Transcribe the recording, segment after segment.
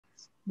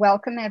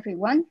Welcome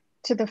everyone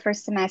to the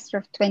first semester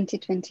of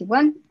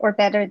 2021, or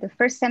better, the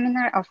first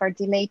seminar of our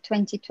delayed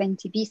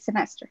 2020B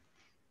semester.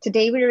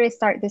 Today we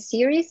restart the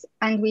series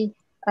and we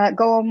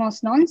go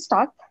almost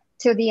non-stop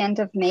till the end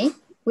of May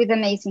with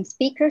amazing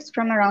speakers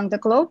from around the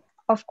globe,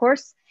 of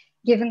course,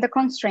 given the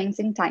constraints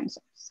in time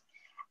zones.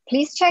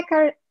 Please check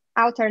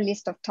out our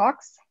list of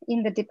talks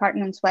in the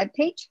department's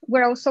webpage.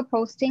 We're also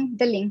posting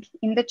the link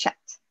in the chat.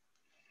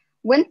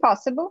 When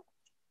possible,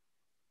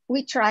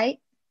 we try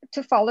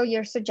to follow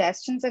your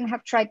suggestions and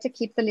have tried to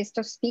keep the list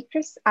of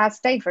speakers as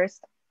diverse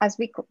as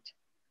we could.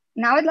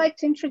 Now I'd like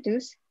to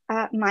introduce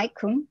Mike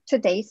Kuhn,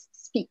 today's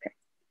speaker.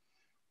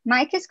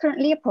 Mike is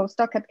currently a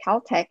postdoc at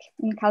Caltech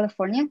in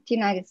California, the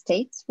United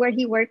States, where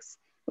he works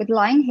with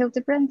Lion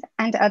Hildebrand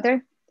and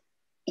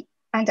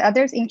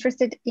others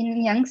interested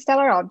in young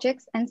stellar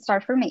objects and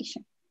star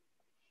formation.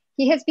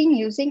 He has been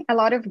using a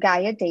lot of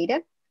Gaia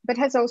data, but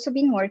has also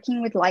been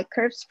working with light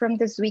curves from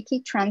the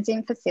Zwicky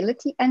Transient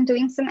Facility and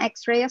doing some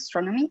X-ray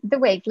astronomy, the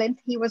wavelength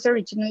he was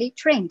originally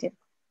trained in.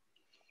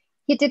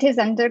 He did his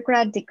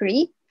undergrad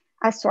degree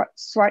at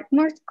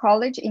Swarthmore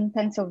College in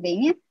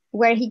Pennsylvania,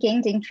 where he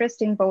gained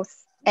interest in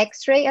both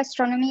X-ray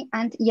astronomy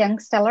and young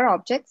stellar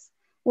objects,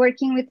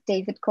 working with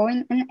David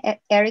Cohen and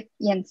Eric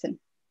Jensen.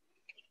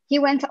 He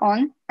went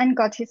on and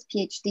got his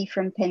PhD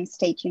from Penn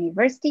State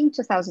University in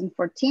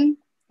 2014,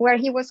 where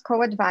he was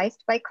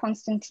co-advised by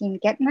Konstantin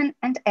Getman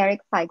and Eric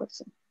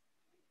Feigelson,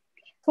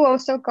 who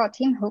also got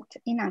him hooked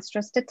in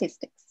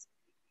astrostatistics.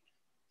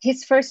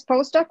 His first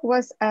postdoc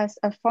was as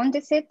a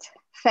Fondesit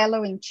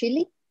fellow in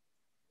Chile,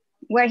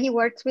 where he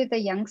worked with a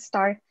young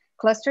star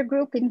cluster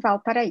group in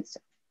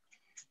Valparaiso.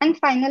 And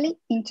finally,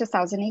 in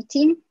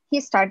 2018, he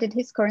started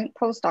his current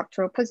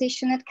postdoctoral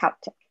position at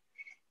Caltech.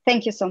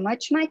 Thank you so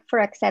much, Mike, for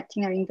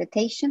accepting our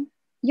invitation.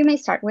 You may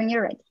start when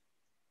you're ready.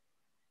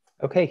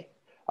 Okay.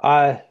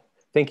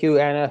 Thank you,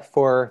 Anna,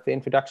 for the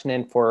introduction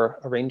and for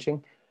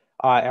arranging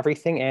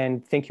everything.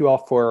 And thank you all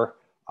for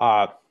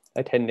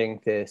attending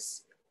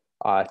this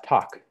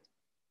talk.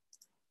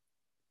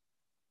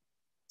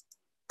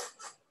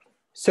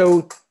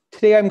 So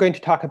today I'm going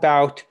to talk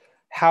about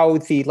how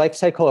the life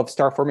cycle of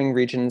star-forming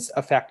regions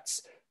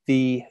affects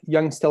the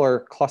young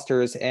stellar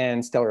clusters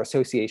and stellar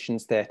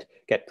associations that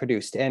get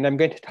produced. And I'm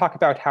going to talk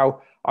about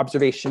how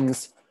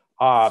observations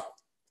of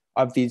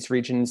these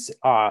regions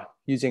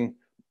using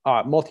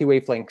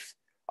multi-wavelength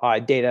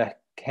data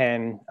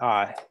can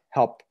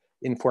help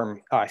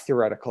inform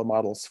theoretical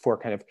models for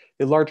kind of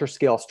the larger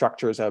scale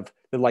structures of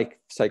the life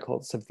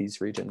cycles of these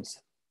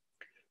regions.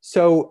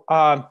 So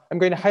I'm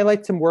going to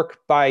highlight some work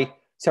by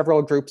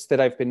several groups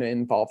that I've been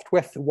involved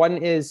with. One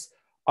is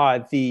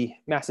the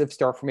massive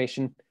star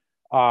formation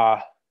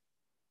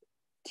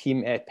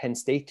team at Penn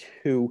State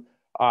who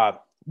have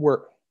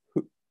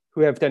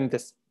done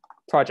this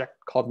project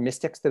called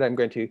Mystics that I'm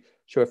going to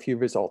show a few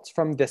results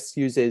from. This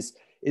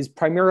is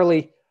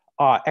primarily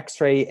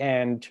X-ray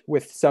and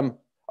with some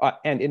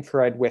and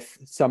infrared with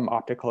some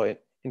optical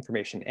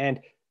information.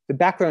 And the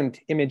background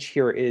image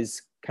here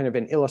is kind of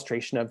an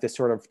illustration of the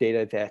sort of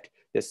data that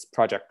this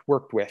project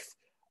worked with.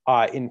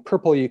 In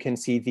purple, you can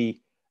see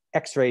the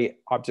X-ray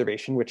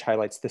observation, which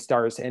highlights the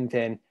stars. And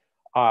then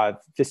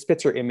the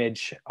Spitzer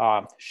image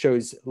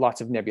shows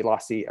lots of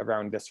nebulosity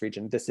around this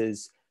region. This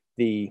is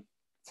the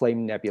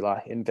Flame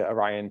Nebula in the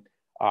Orion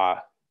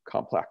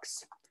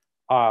complex.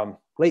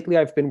 Lately,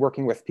 I've been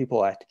working with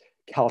people at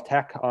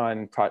Caltech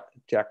on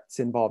projects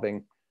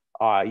involving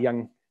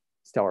young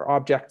stellar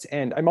objects.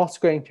 And I'm also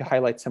going to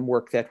highlight some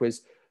work that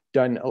was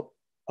done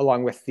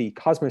along with the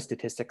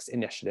Cosmostatistics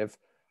Initiative,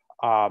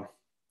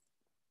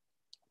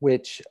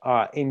 which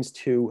aims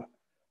to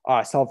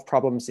solve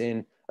problems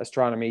in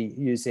astronomy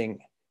using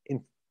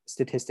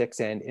statistics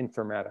and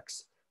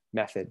informatics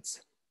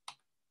methods.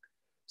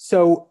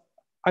 So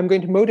I'm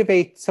going to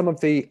motivate some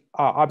of the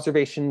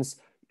observations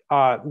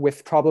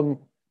with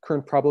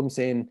current problems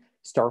in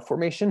star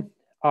formation.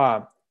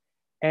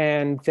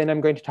 And then I'm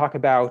going to talk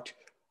about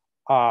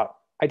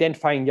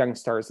identifying young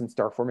stars in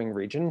star-forming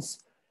regions,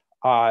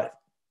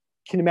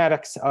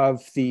 kinematics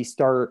of the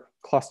star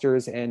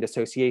clusters and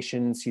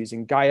associations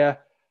using Gaia.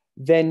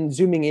 Then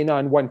zooming in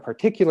on one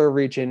particular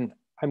region,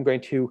 I'm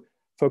going to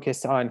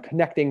focus on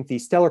connecting the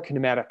stellar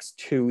kinematics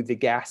to the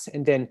gas.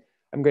 And then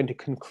I'm going to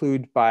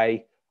conclude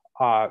by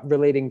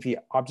relating the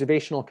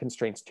observational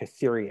constraints to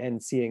theory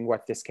and seeing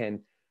what this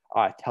can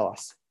tell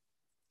us.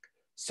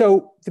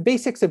 So the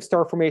basics of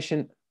star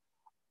formation.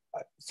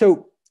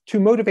 So to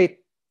motivate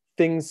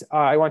things,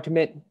 I want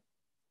to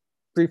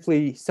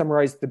briefly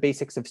summarize the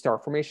basics of star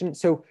formation.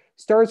 So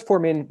stars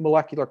form in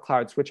molecular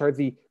clouds, which are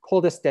the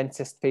coldest,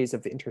 densest phase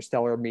of the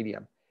interstellar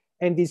medium.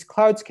 And these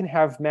clouds can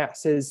have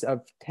masses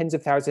of tens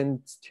of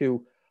thousands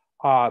to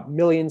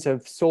millions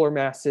of solar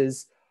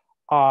masses.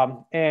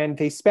 And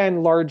they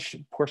span large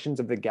portions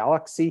of the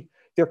galaxy.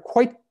 They're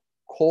quite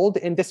cold,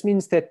 and this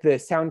means that the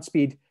sound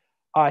speed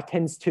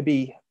tends to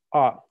be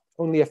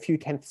only a few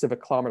tenths of a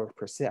kilometer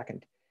per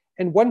second.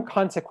 And one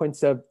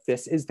consequence of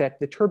this is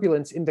that the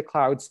turbulence in the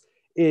clouds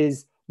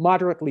is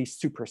moderately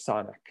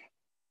supersonic.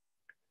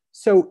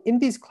 So in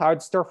these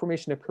clouds, star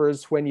formation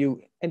occurs when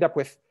you end up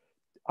with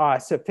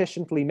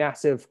sufficiently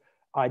massive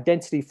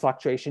density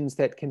fluctuations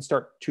that can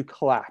start to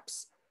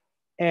collapse.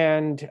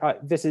 And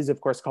this is, of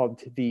course,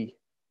 called the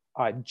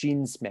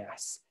Jeans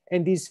mass.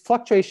 And these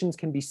fluctuations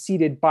can be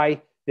seeded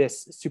by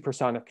this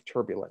supersonic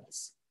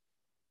turbulence.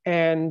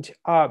 And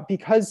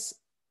because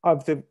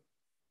of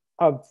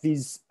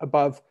these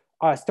above,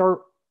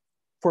 star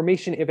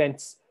formation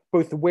events,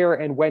 both where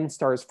and when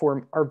stars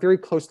form, are very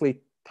closely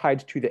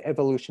tied to the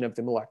evolution of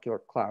the molecular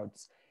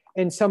clouds.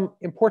 And some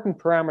important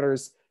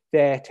parameters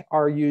that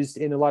are used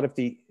in a lot of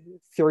the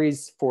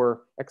theories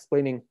for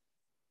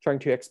trying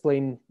to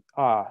explain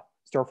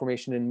star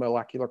formation in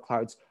molecular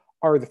clouds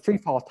are the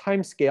freefall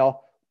time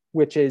scale,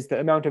 which is the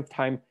amount of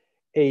time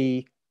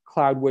a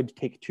cloud would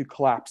take to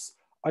collapse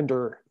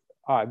under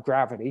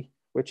gravity,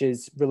 which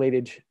is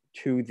related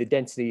to the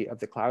density of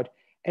the cloud,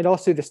 and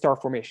also the star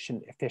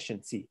formation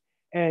efficiency.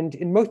 And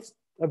in most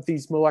of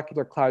these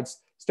molecular clouds,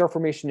 star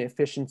formation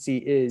efficiency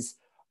is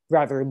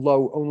rather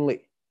low.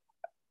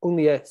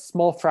 Only a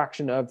small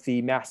fraction of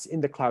the mass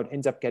in the cloud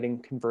ends up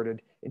getting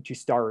converted into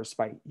stars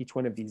by each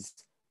one of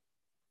these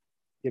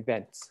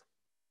events.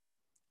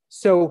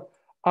 So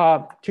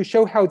to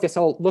show how this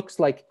all looks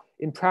like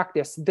in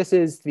practice, this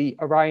is the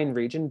Orion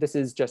region. This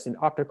is just an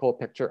optical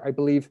picture, I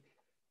believe,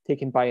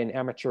 taken by an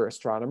amateur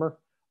astronomer,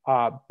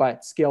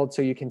 but scaled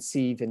so you can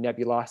see the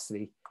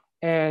nebulosity.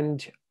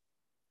 And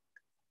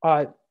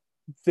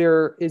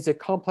there is a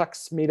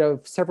complex made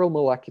of several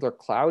molecular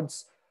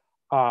clouds.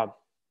 And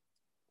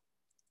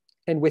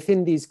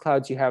within these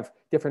clouds, you have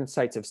different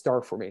sites of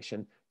star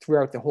formation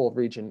throughout the whole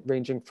region,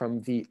 ranging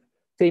from the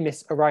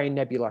famous Orion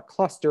Nebula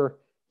cluster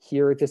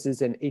here. This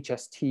is an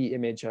HST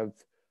image of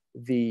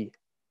the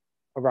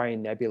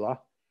Orion Nebula,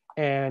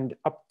 and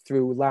up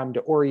through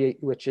Lambda Orion,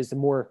 which is a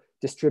more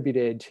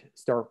distributed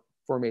star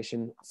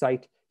formation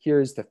site.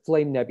 Here's the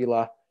Flame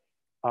Nebula,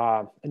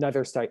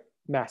 another site,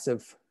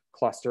 massive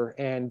cluster,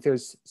 and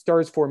there's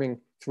stars forming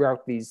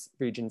throughout these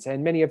regions.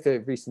 And many of the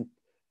recent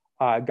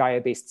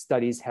Gaia-based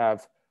studies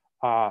have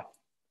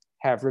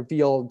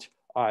revealed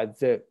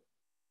the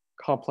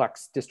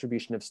complex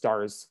distribution of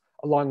stars,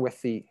 along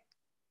with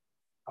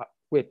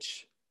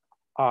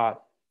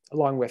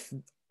along with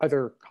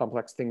other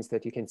complex things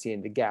that you can see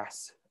in the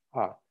gas,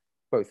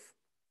 both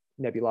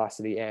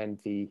nebulosity and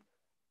the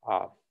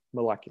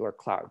molecular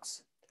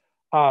clouds.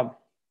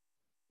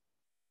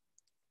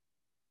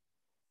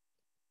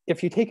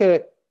 If you take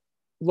a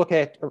look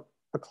at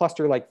a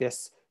cluster like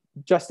this,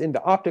 just in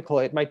the optical,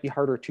 it might be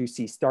harder to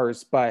see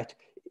stars, but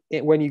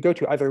when you go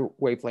to other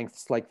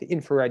wavelengths like the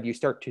infrared, you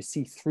start to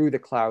see through the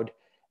cloud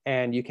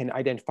and you can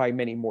identify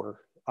many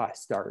more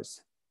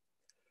stars.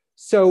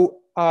 So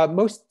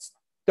most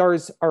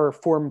stars are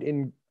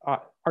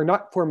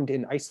not formed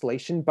in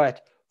isolation,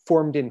 but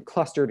formed in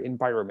clustered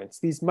environments.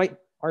 These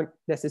aren't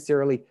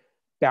necessarily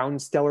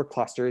bound stellar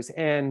clusters,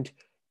 and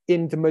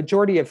in the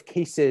majority of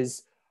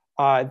cases,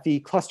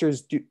 the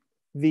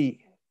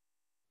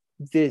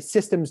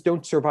systems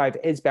don't survive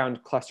as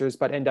bound clusters,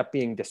 but end up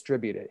being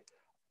distributed,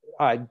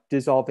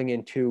 dissolving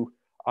into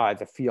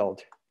the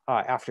field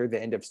after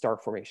the end of star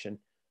formation.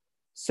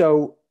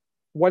 So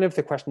one of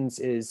the questions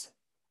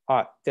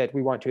that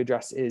we want to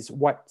address is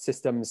what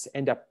systems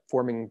end up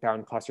forming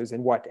bound clusters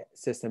and what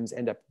systems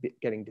end up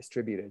getting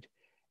distributed.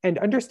 And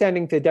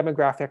understanding the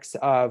demographics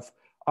of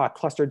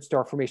clustered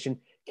star formation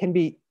can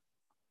be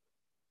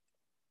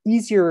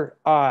easier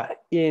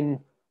in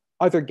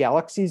other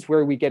galaxies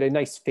where we get a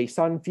nice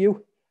face-on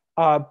view,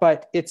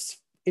 but it's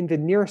in the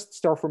nearest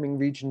star-forming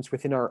regions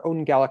within our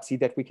own galaxy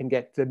that we can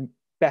get the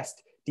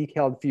best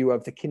detailed view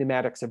of the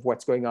kinematics of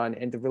what's going on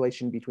and the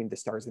relation between the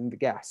stars and the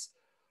gas.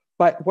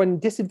 But one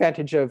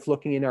disadvantage of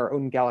looking in our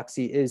own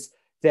galaxy is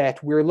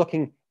that we're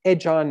looking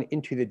edge-on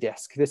into the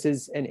disk. This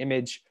is an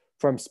image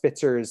from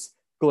Spitzer's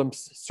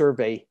glimpse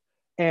survey.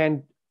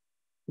 And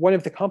one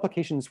of the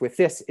complications with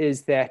this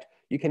is that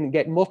you can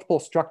get multiple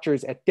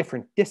structures at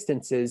different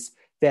distances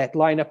that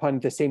line up on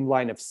the same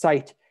line of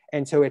sight.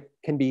 And so it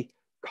can be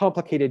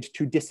complicated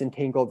to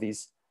disentangle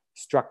these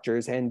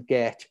structures and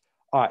get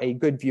a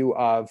good view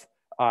of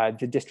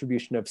the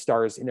distribution of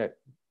stars in a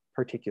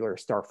particular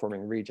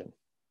star-forming region.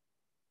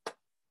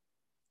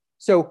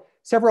 So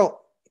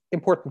several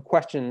important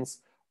questions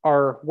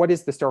are, what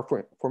is the star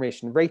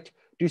formation rate?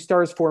 Do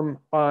stars form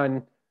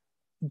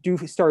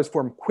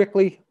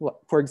quickly,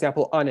 for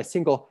example, on a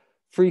single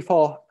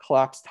freefall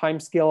collapse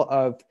timescale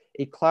of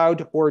a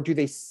cloud, or do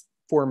they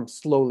form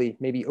slowly,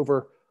 maybe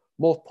over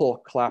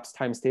multiple collapse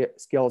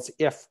timescales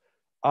if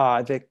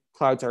the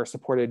clouds are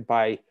supported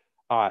by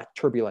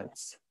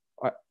turbulence,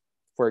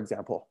 for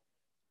example?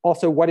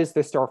 Also, what is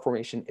the star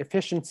formation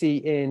efficiency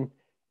in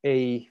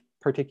a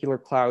particular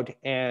cloud,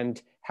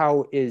 and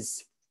how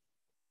is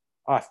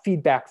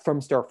feedback from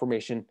star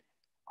formation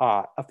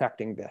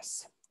affecting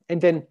this?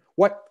 And then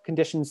what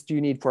conditions do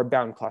you need for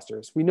bound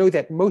clusters? We know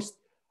that most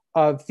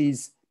of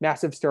these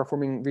massive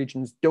star-forming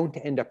regions don't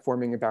end up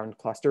forming a bound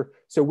cluster.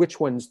 So which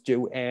ones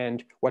do,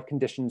 and what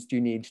conditions do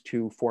you need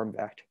to form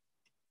that?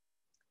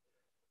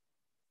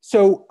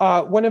 So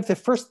one of the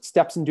first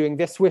steps in doing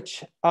this,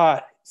 which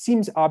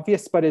seems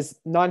obvious but is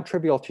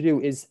non-trivial to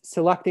do, is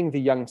selecting the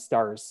young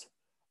stars.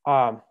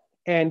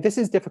 And this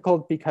is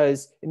difficult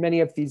because in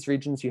many of these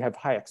regions you have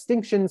high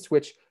extinctions,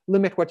 which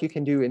limit what you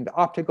can do in the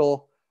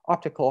optical.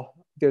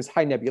 There's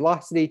high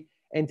nebulosity,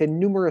 and then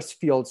numerous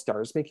field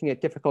stars, making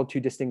it difficult to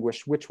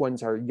distinguish which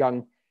ones are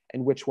young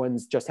and which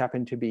ones just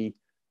happen to be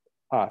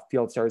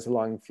field stars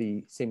along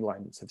the same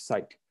lines of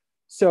sight.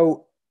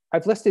 So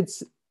I've listed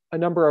a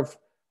number of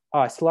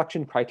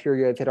selection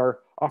criteria that are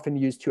often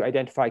used to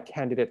identify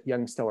candidate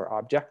young stellar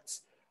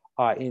objects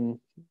in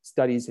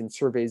studies and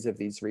surveys of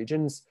these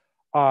regions.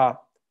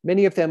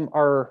 Many of them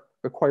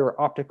require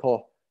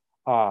optical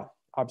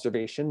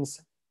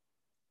observations,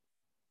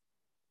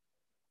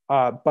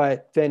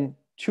 but then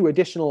two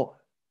additional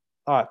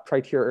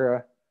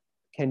criteria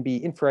can be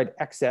infrared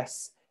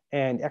excess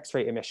and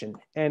X-ray emission.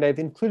 And I've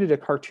included a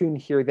cartoon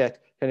here that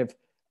kind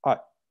of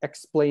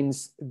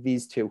explains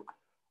these two.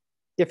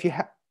 If you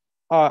have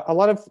a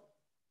lot of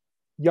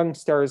young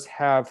stars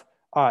have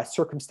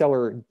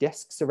circumstellar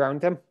disks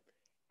around them,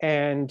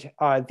 and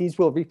these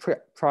will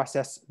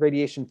reprocess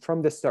radiation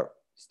from the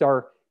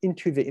star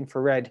into the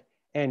infrared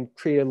and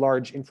create a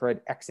large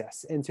infrared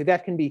excess. And so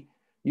that can be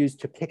used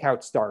to pick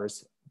out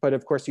stars. But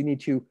of course, you need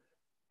to,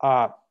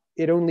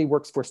 it only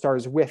works for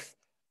stars with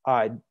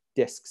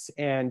disks,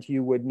 and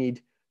you would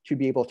need to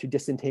be able to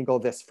disentangle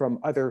this from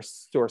other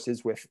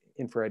sources with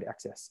infrared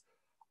excess.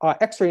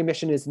 X-ray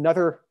emission is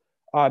another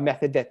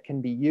method that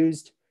can be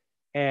used,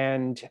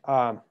 and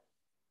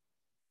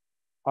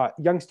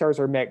young stars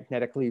are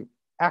magnetically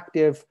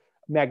active.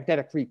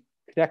 Magnetic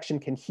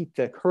reconnection can heat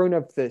the corona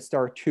of the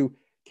star to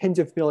tens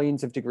of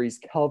millions of degrees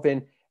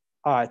Kelvin,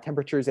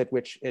 temperatures at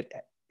which it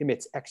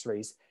emits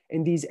X-rays.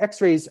 And these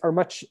X-rays are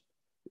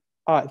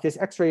this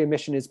X-ray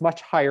emission is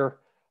much higher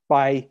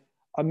by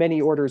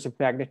many orders of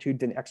magnitude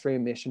than X-ray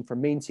emission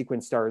from main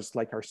sequence stars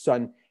like our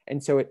sun.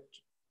 And so it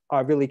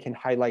really can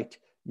highlight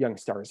young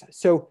stars.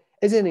 So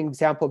as an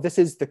example, this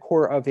is the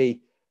core of a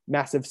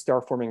massive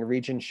star forming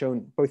region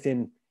shown both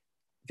in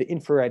the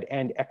infrared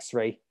and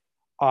X-ray.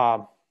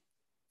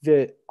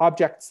 The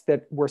objects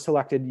that were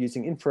selected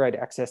using infrared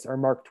excess are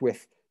marked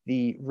with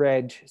the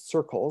red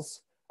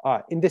circles.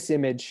 In this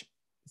image,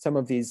 some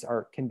of these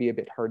can be a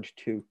bit hard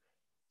to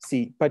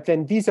see, but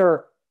then these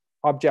are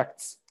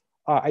objects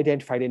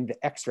identified in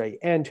the X-ray.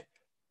 And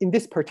in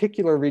this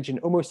particular region,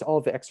 almost all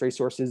of the X-ray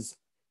sources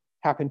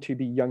happen to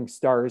be young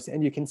stars.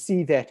 And you can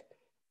see that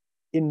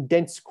in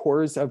dense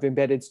cores of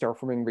embedded star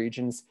forming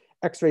regions,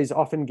 X-rays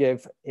often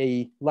give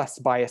a less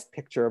biased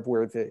picture of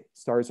where the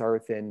stars are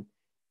than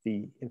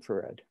the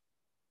infrared.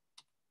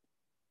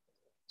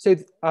 So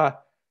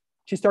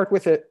to start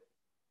with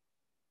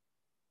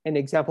an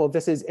example,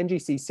 this is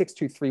NGC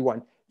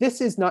 6231.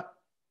 This is not,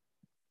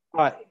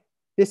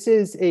 this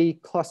is a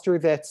cluster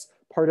that's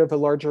part of a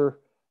larger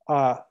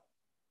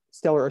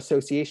stellar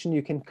association.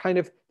 You can kind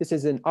of, this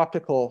is an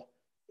optical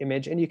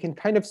image, and you can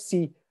kind of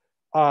see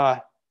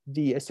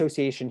the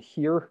association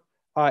here.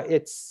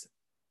 It's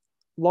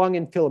long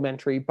and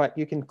filamentary, but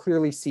you can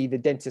clearly see the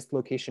densest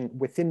location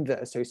within the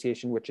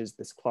association, which is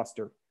this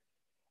cluster.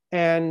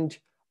 And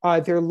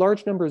there are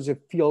large numbers of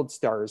field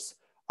stars,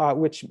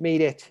 which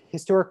made it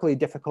historically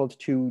difficult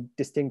to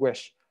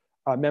distinguish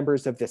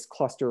members of this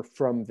cluster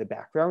from the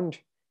background.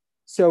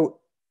 So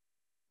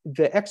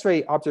the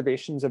X-ray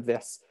observations of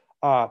this,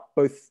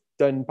 both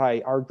done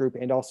by our group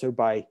and also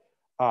by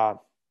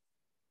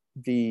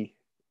the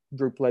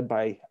group led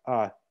by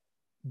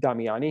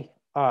Damiani,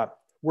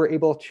 were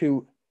able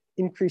to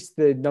increase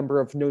the number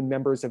of known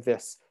members of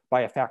this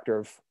by a factor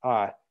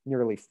of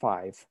nearly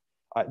 5.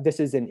 This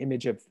is an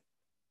image of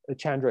a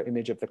Chandra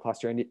image of the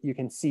cluster, and you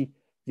can see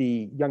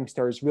the young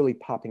stars really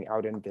popping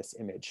out in this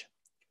image.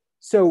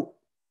 So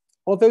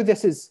although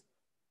this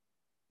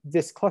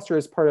cluster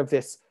is part of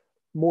this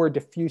more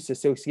diffuse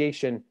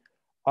association,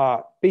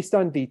 based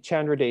on the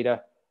Chandra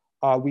data,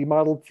 we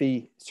modeled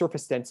the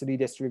surface density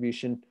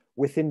distribution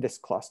within this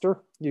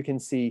cluster. You can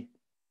see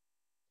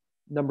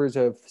numbers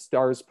of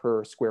stars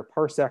per square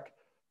parsec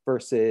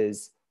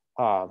versus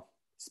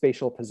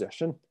spatial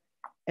position.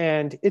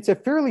 And it's a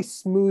fairly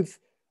smooth,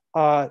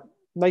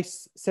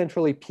 nice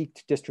centrally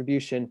peaked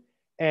distribution.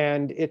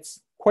 And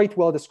it's quite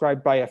well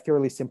described by a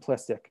fairly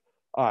simplistic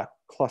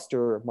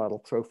cluster model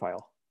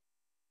profile.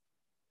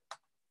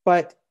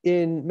 But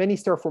in many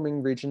star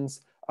forming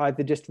regions,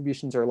 the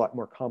distributions are a lot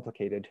more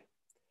complicated.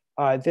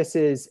 This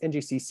is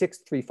NGC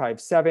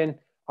 6357.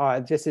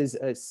 This is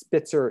a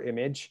Spitzer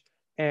image.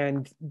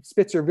 And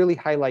Spitzer really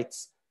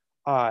highlights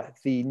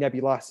the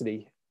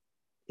nebulosity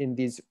in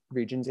these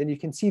regions. And you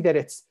can see that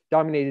it's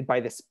dominated by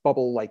this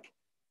bubble-like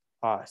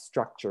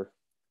structure.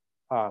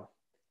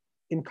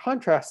 In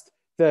contrast,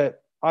 the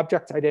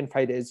objects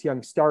identified as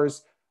young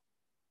stars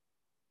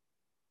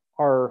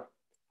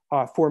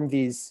form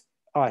these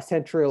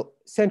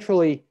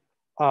centrally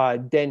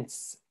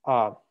dense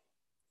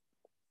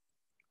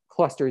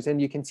clusters.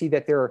 And you can see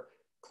that there are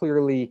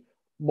clearly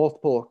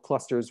multiple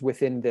clusters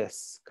within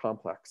this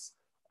complex.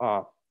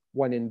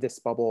 One in this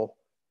bubble,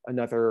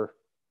 another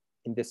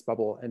in this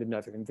bubble and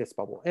another in this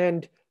bubble.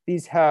 And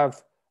these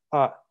have,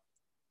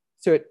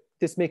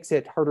 this makes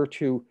it harder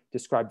to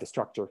describe the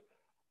structure.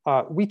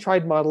 We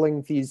tried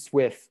modeling these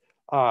with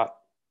the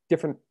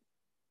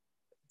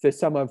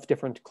sum of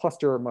different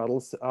cluster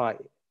models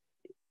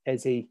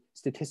as a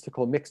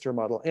statistical mixture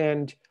model.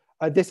 And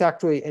this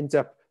actually ends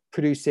up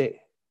producing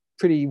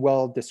pretty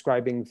well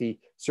describing the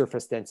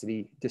surface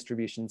density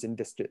distributions in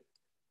this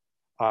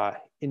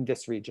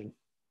region.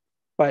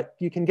 But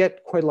you can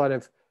get quite a lot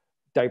of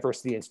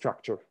diversity in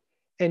structure.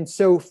 And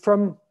so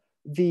from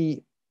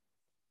the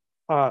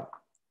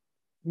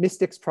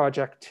Mystics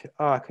project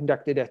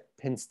conducted at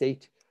Penn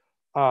State,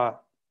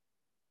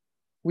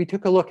 we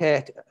took a look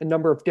at a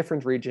number of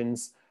different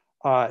regions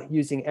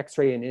using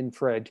X-ray and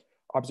infrared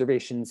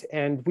observations.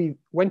 And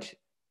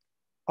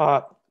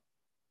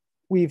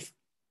we've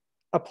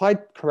applied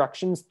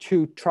corrections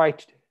to try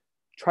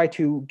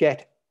to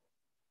get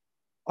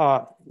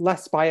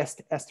less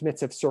biased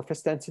estimates of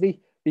surface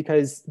density,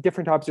 because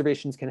different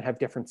observations can have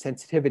different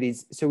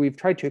sensitivities. So we've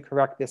tried to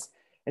correct this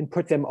and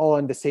put them all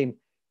on the same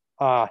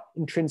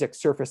intrinsic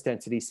surface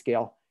density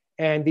scale.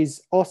 And these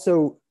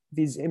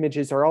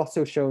images are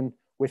also shown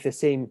with the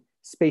same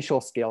spatial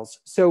scales.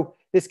 So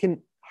this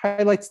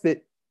highlights the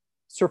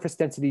surface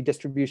density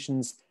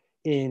distributions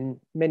in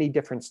many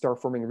different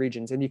star-forming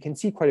regions. And you can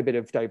see quite a bit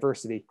of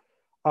diversity.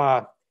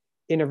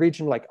 In a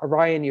region like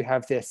Orion, you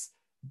have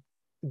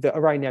the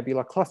Orion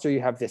Nebula cluster, you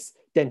have this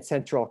dense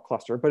central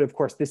cluster. But of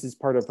course, this is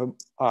part of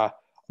a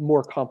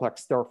more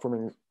complex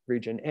star-forming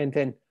region. And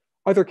then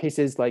other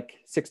cases like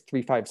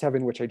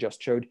 6357, which I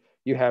just showed,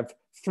 you have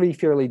 3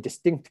 fairly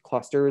distinct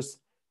clusters.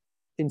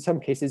 In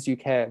some cases, you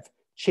have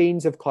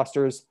chains of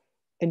clusters.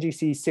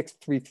 NGC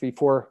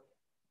 6334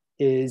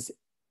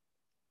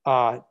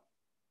 are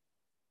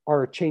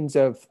chains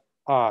of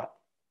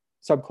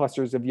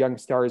subclusters of young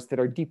stars that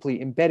are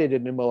deeply embedded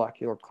in a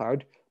molecular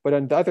cloud. But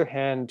on the other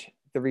hand,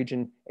 the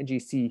region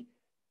NGC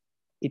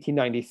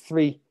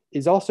 1893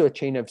 is also a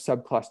chain of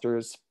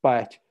subclusters,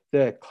 but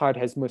the cloud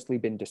has mostly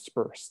been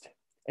dispersed.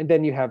 And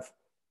then you have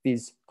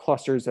these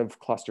clusters of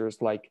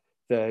clusters like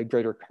the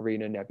Greater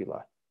Carina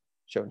Nebula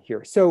shown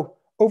here. So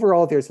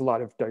overall, there's a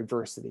lot of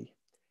diversity.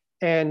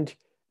 And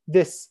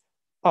this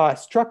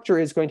structure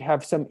is going to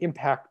have some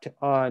impact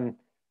on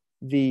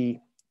the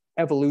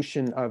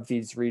evolution of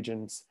these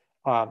regions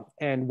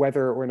and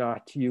whether or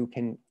not you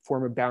can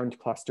form a bound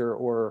cluster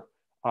or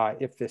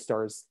if the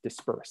stars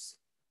disperse.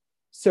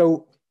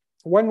 So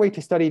one way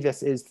to study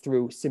this is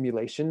through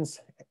simulations,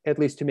 at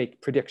least to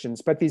make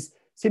predictions. But these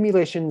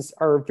simulations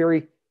are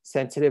very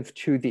sensitive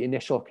to the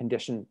initial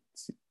conditions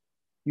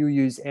you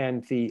use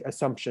and the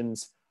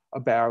assumptions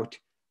about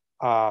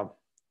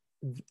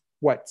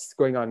what's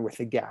going on with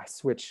the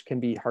gas, which can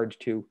be hard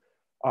to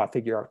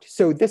figure out.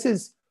 So this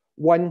is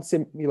one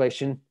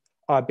simulation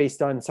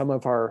based on some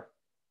of our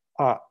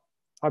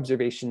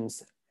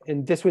observations.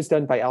 And this was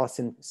done by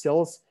Allison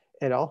Sills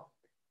et al.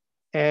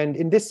 And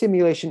in this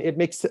simulation, it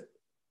makes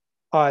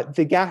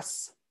the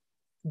gas,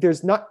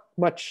 there's not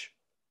much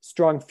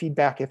strong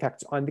feedback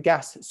effects on the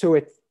gas. So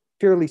it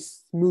fairly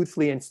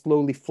smoothly and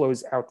slowly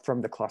flows out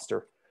from the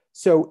cluster.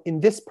 So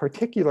in this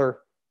particular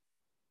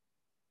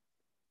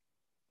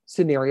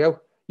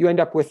scenario, you end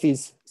up with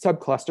these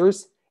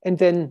subclusters, and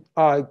then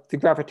the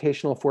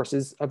gravitational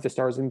forces of the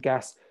stars and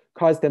gas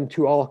cause them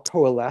to all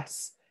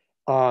coalesce,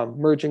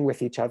 merging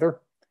with each other.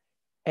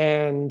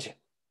 And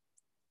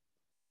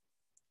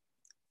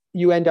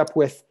you end up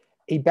with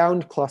a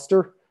bound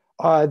cluster.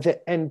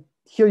 And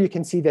here you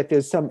can see that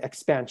there's some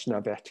expansion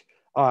of it,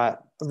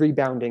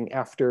 rebounding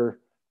after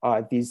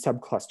these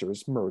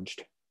subclusters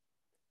merged.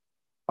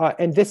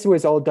 And this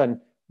was all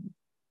done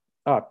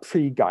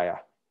pre-Gaia.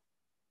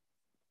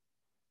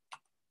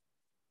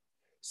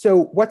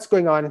 So what's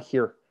going on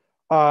here?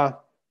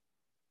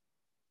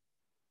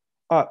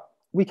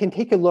 We can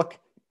take a look,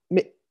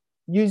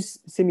 use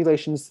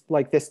simulations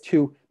like this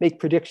to make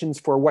predictions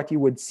for what you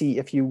would see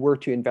if you were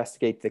to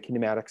investigate the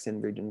kinematics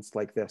in regions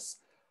like this.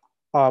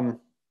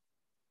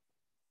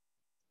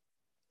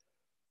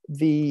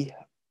 These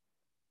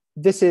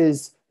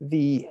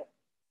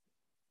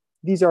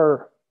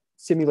are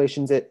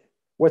simulations that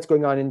what's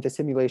going on in the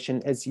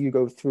simulation as you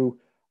go through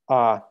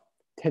 10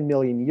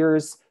 million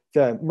years.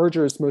 The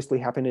mergers mostly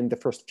happen in the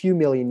first few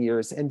million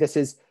years, and this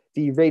is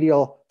the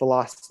radial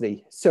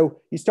velocity.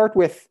 So you start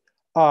with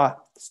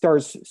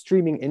stars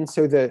streaming in,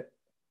 so the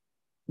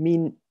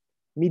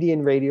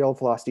median radial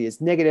velocity is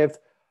negative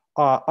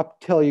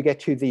up till you get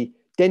to the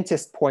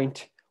densest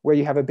point where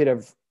you have a bit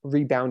of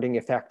rebounding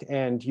effect,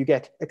 and you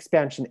get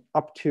expansion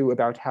up to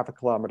about 0.5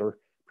 kilometer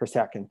per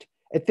second.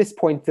 At this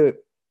point, the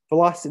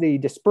velocity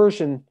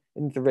dispersion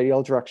in the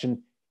radial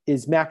direction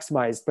is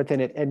maximized, but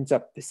then it ends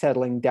up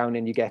settling down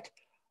and you get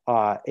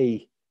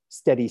a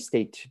steady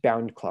state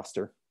bound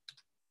cluster.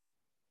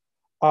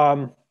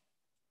 However,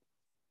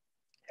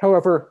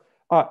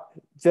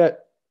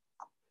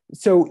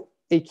 so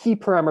a key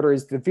parameter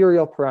is the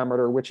virial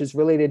parameter, which is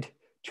related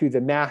to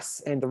the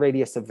mass and the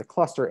radius of the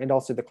cluster and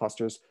also the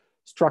cluster's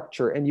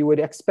structure. And you would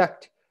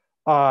expect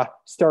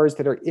stars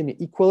that are in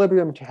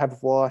equilibrium to have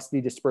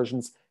velocity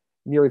dispersions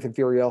near the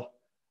virial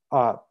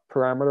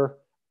parameter.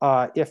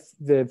 If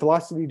the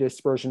velocity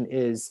dispersion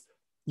is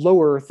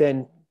lower,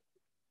 then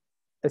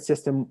a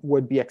system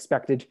would be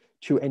expected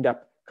to end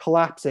up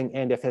collapsing.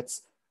 And if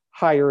it's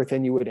higher,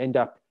 then you would end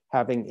up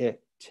having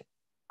it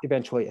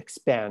eventually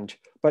expand.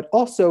 But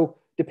also,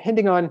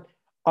 depending on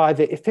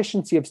the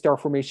efficiency of star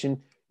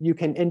formation, you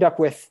can end up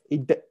with,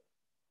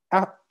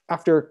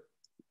 after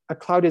a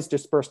cloud is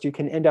dispersed, you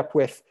can end up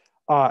with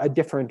a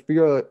different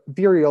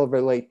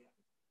virial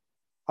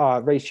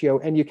ratio,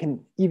 and you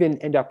can even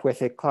end up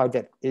with a cloud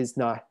that is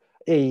not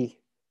an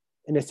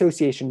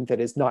association that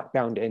is not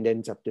bound and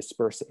ends up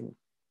dispersing.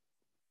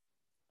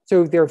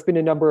 So there have been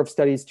a number of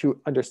studies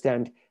to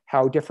understand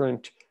how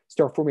different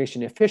star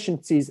formation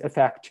efficiencies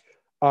affect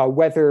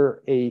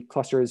whether a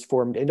cluster is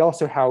formed, and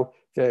also how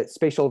the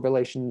spatial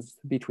relations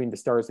between the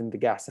stars and the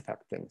gas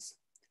affect things.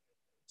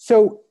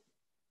 So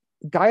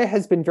Gaia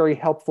has been very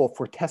helpful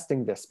for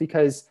testing this,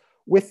 because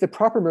with the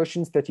proper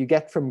motions that you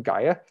get from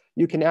Gaia,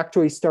 you can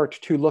actually start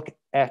to look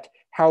at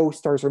how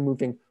stars are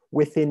moving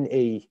within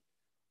a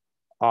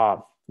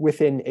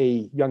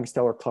young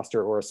stellar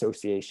cluster or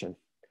association.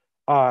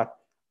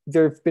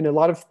 There have been a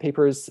lot of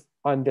papers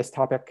on this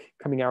topic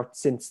coming out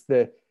since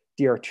the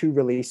DR2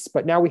 release,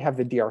 but now we have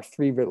the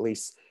DR3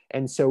 release.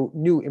 And so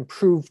new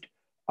improved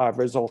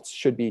results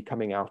should be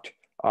coming out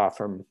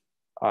from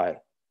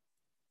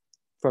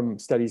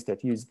studies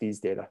that use these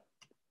data.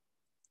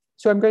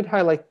 So I'm going to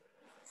highlight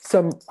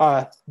some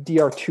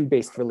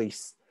DR2-based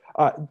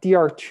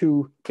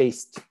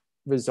DR2-based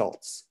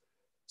results.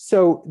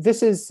 So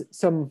this is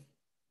some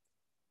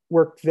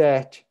work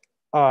that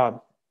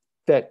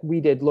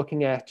we did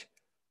looking at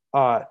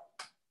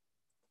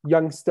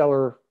young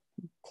stellar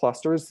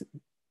clusters,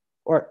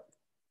 or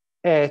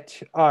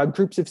at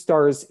groups of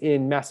stars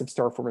in massive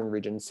star-forming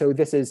regions. So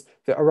this is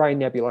the Orion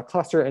Nebula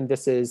cluster, and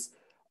this is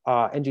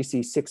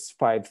NGC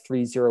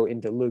 6530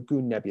 in the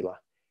Lagoon Nebula.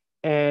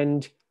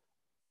 And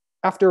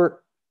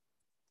after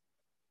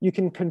you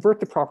can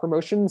convert the proper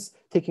motions,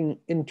 taking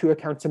into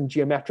account some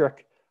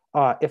geometric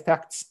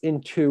effects,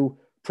 into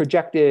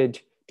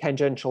projected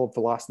tangential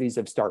velocities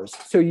of stars.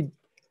 So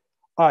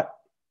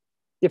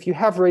if you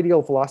have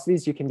radial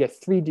velocities, you can get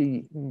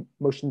 3D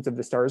motions of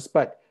the stars,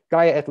 but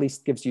Gaia at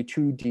least gives you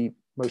 2D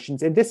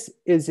motions. And this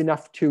is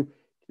enough to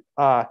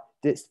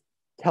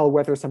tell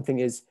whether something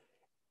is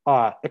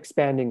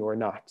expanding or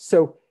not.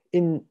 So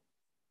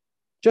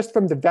just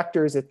from the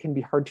vectors, it can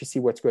be hard to see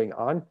what's going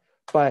on,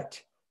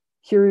 but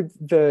here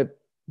the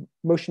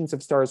motions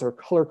of stars are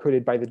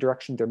color-coded by the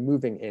direction they're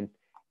moving in.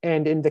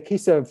 And in the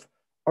case of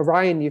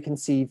Orion, you can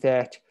see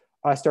that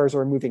stars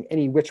are moving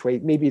any which way.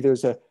 Maybe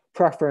there's a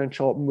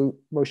preferential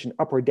motion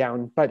up or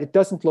down, but it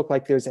doesn't look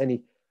like there's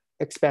any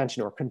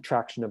expansion or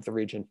contraction of the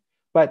region.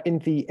 But in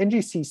the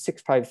NGC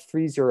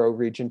 6530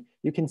 region,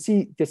 you can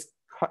see this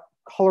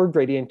color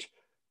gradient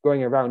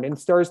going around, and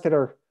stars that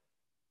are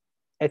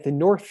at the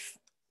north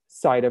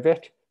side of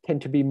it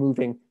tend to be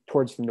moving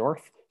towards the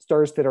north.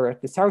 Stars that are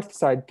at the south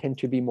side tend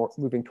to be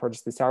moving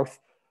towards the south.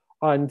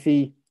 On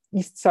the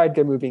east side,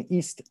 they're moving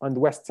east. On the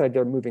west side,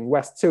 they're moving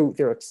west. So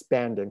they're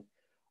expanding.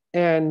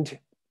 And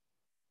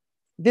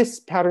this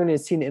pattern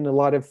is seen in a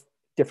lot of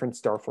different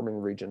star-forming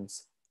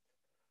regions.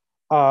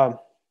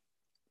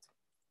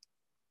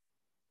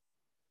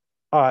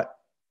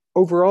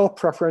 Overall,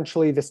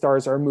 preferentially, the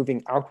stars are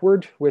moving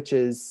outward,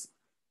 which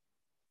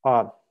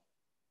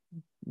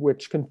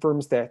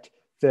confirms that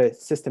the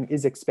system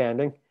is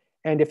expanding.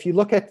 And if you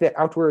look at the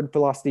outward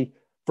velocity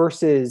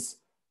versus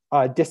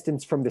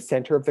distance from the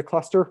center of the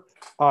cluster,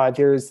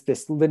 there's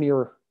this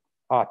linear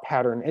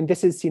pattern. And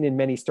this is seen in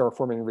many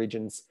star-forming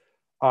regions,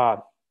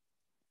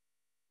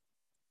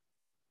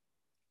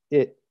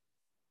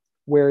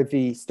 where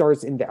the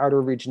stars in the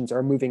outer regions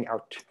are moving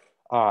out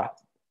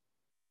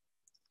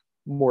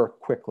more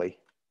quickly.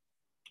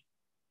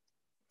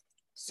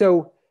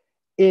 So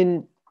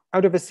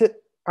out of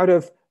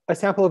a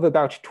sample of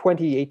about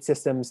 28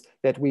 systems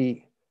that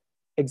we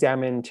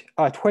examined,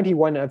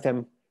 21 of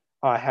them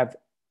have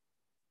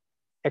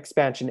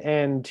expansion.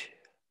 And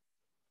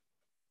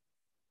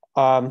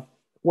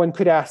one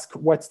could ask,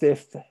 what's the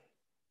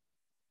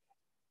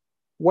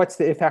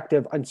effect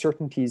of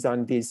uncertainties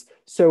on these?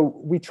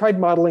 So we tried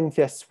modeling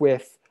this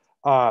with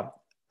a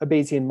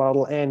Bayesian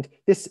model, and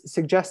this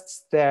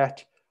suggests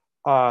that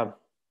the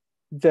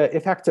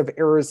effects of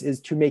errors is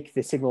to make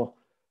the signal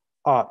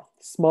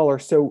smaller.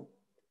 So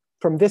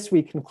from this,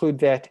 we conclude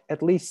that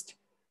at least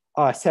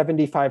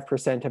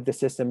 75% of the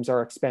systems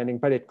are expanding,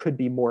 but it could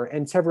be more.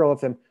 And several of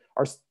them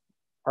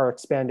are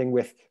expanding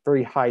with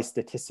very high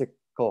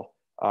statistical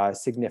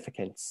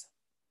significance.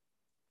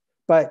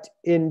 But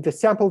in the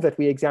sample that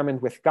we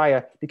examined with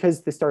Gaia,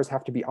 because the stars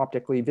have to be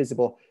optically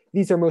visible,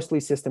 these are mostly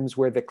systems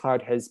where the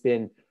cloud has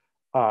been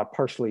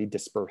partially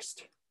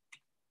dispersed.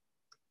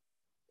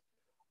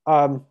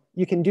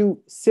 You can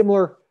do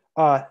similar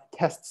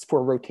tests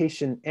for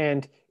rotation.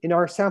 And in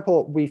our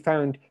sample, we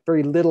found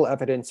very little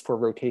evidence for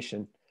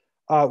rotation,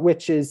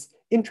 which is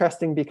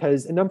interesting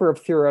because a number of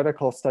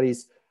theoretical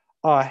studies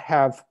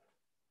have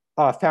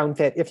found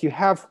that if you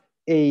have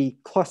a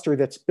cluster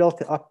that's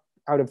built up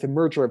out of the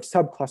merger of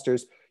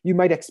subclusters, you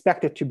might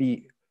expect it to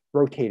be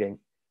rotating,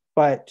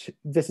 but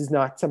this is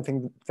not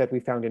something that we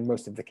found in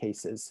most of the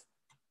cases.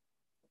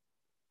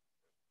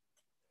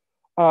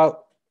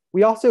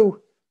 We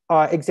also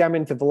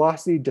examined the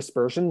velocity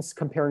dispersions,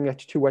 comparing it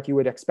to what you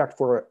would expect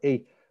for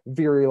a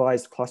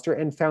virialized cluster,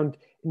 and found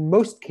in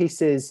most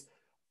cases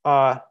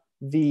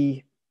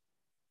the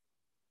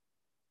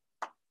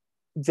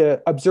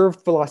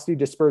observed velocity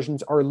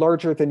dispersions are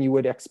larger than you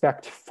would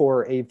expect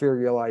for a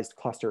virialized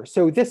cluster.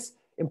 So this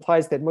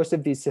implies that most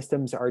of these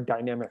systems are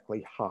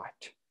dynamically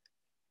hot.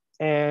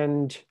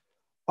 And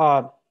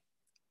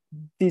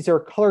these are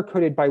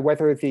color-coded by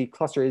whether the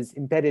cluster is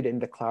embedded in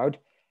the cloud.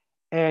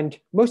 And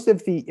most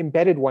of the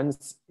embedded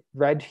ones,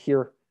 red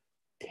here,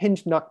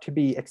 tend not to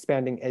be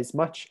expanding as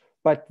much,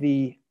 but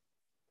the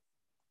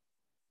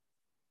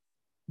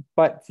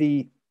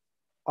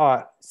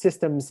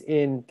systems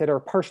that are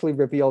partially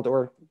revealed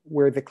or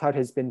where the cloud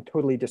has been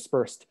totally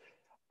dispersed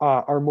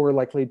are more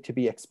likely to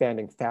be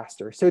expanding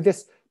faster. So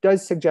this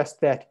does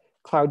suggest that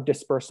cloud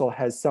dispersal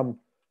has some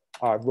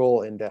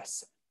role in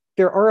this.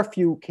 There are a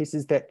few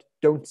cases that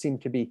don't seem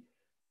to be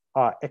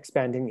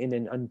expanding in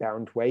an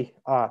unbound way.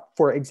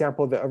 For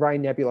example, the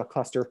Orion Nebula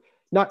cluster,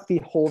 not the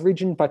whole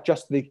region, but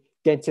just the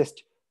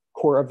densest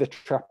core of the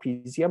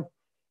trapezium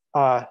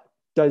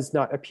does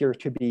not appear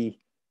to be,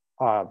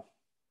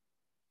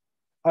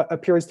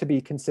 appears to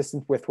be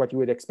consistent with what you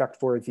would expect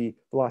for the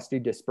velocity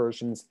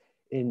dispersions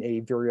in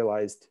a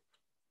virialized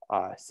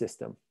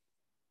system.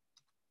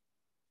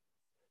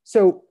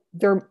 So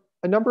there are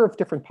a number of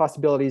different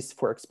possibilities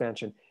for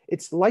expansion.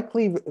 It's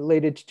likely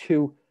related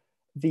to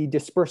the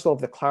dispersal of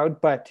the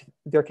cloud, but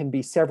there can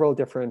be several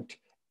different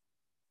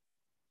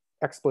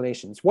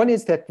explanations. One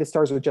is that the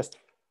stars are just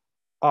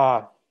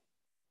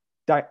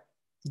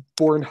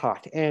born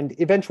hot, and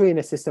eventually in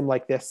a system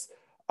like this,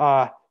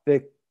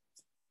 the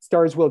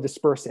stars will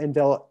disperse and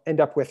they'll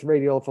end up with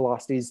radial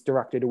velocities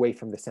directed away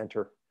from the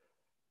center.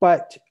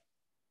 But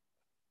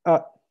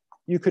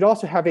you could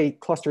also have a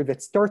cluster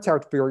that starts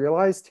out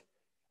virialized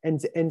and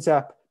ends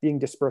up being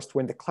dispersed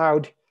when the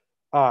cloud,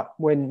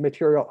 when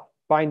material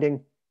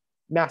binding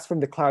mass from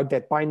the cloud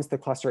that binds the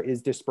cluster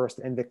is dispersed,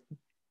 and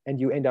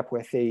you end up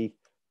with a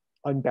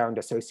unbound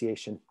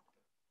association.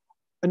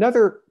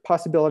 Another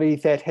possibility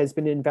that has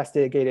been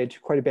investigated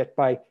quite a bit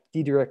by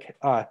Diederik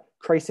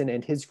Krijsen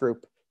and his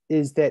group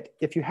is that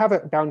if you have a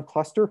bound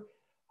cluster,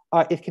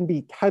 it can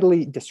be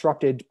tidally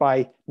disrupted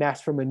by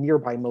mass from a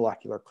nearby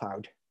molecular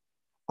cloud.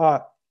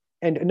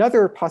 And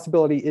another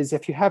possibility is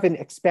if you have an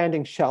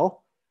expanding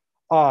shell,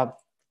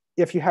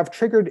 if you have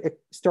triggered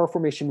star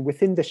formation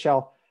within the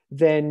shell,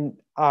 then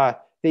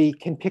they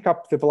can pick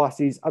up the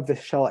velocities of the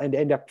shell and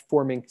end up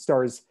forming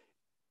stars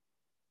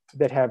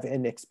that have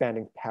an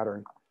expanding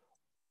pattern.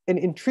 An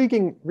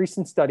intriguing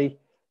recent study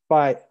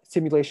by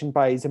simulation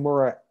by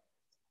Zamora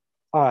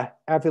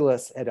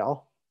Aviles et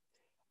al.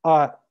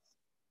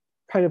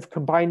 Kind of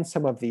combines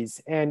some of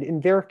these. And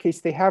in their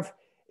case, they have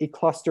a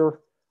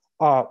cluster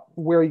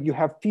where you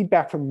have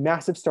feedback from a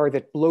massive star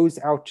that blows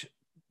out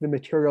the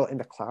material in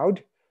the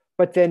cloud.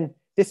 But then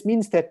this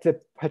means that the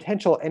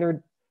potential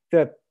energy,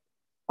 the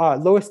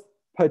lowest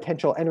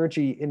potential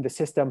energy in the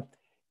system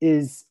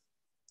is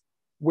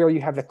where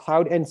you have the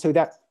cloud. And so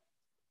that,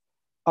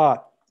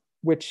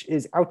 which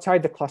is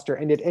outside the cluster,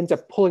 and it ends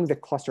up pulling the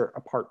cluster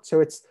apart.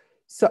 So it's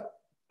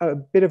a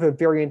bit of a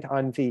variant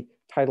on the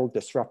tidal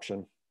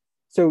disruption.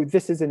 So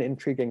this is an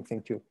intriguing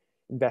thing to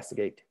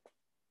investigate.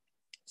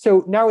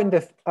 So now in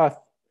the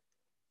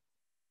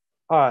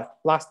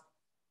last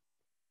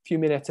few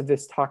minutes of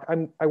this talk,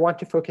 I want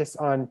to focus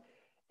on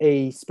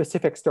a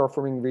specific star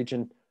forming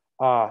region,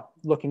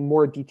 looking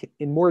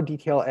in more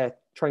detail at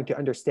trying to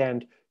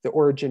understand the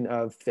origin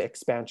of the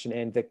expansion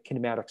and the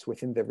kinematics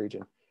within the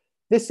region.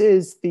 This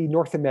is the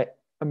North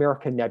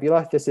America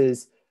Nebula. This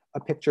is a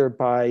picture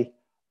by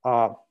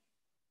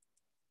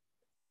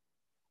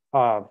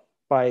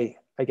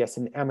I guess,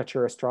 an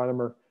amateur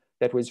astronomer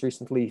that was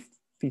recently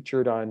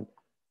featured on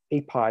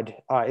APOD.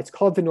 It's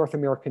called the North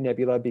America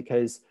Nebula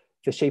because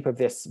the shape of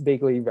this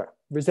vaguely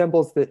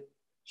resembles the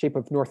shape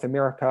of North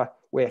America,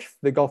 with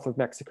the Gulf of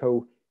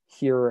Mexico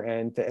here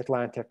and the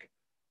Atlantic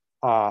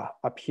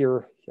up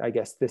here. I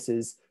guess this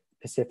is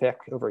Pacific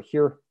over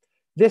here.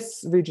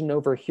 This region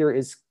over here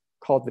is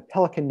called the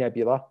Pelican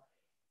Nebula.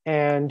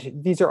 And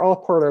these are all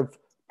part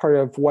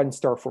of one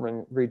star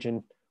forming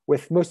region,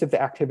 with most of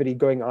the activity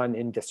going on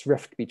in this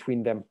rift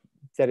between them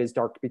that is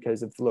dark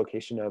because of the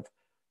location of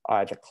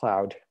the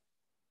cloud.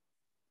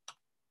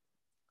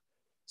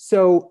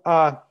 So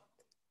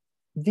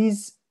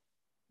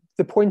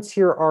the points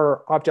here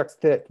are objects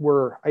that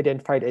were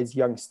identified as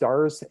young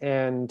stars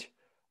and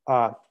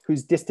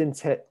whose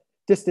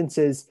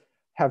distances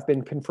have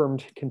been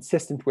confirmed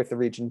consistent with the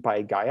region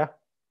by Gaia.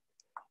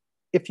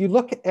 If you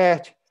look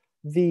at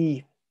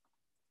the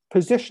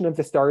position of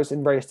the stars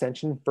in right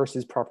ascension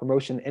versus proper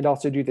motion, and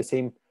also do the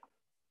same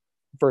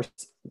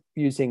versus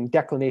using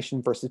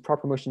declination versus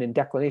proper motion and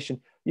declination,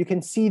 you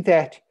can see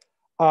that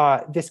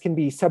this can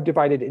be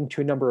subdivided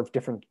into a number of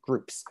different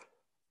groups,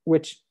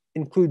 which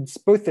includes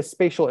both the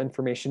spatial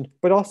information,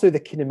 but also the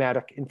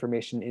kinematic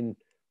information in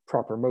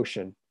proper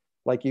motion.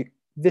 Like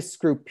this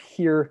group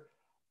here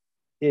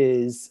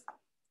is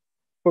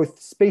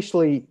both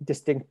spatially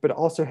distinct, but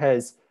also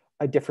has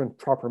a different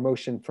proper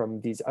motion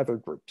from these other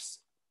groups.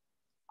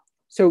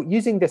 So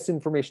using this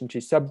information to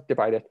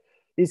subdivide it,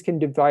 these can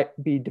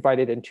be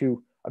divided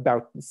into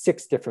about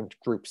 6 different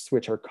groups,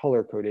 which are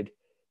color-coded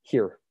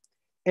here.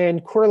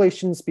 And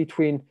correlations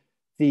between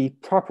the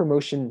proper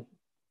motion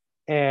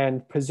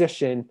and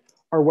position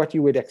are what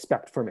you would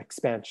expect from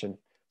expansion.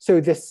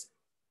 So this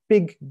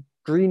big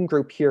green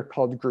group here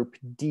called group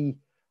D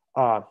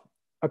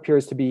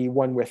appears to be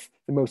one with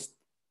the most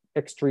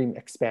extreme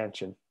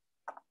expansion.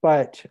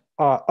 But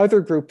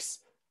other groups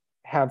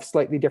have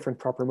slightly different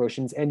proper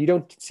motions, and you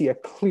don't see a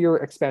clear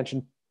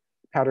expansion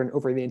pattern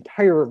over the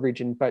entire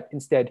region, but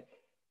instead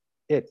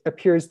it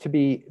appears to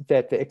be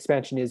that the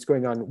expansion is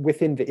going on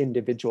within the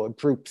individual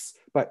groups,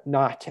 but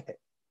not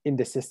in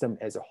the system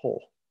as a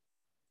whole.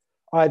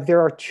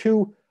 There are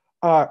 2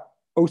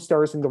 O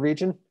stars in the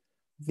region.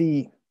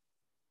 The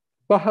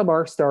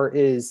Bahamar star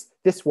is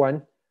this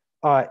one.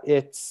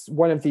 It's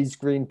one of these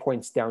green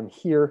points down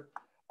here.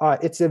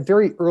 It's a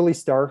very early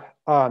star,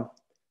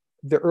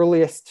 the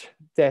earliest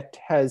that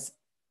has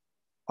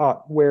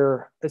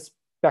where a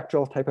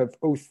spectral type of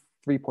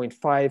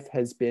O3.5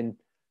 has been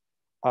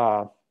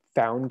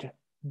found.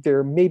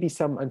 There may be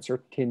some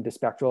uncertainty in the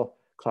spectral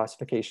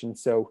classification,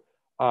 so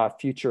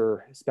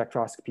future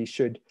spectroscopy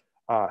should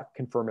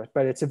confirm it,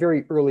 but it's a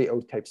very early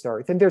O-type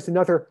star. Then there's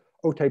another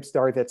O-type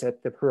star that's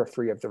at the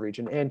periphery of the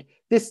region, and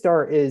this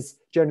star is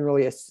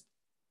generally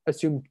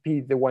assumed to be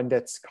the one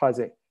that's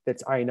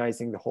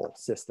ionizing the whole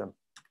system.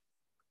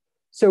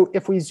 So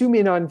if we zoom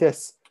in on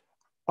this,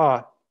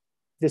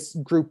 this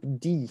group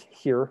D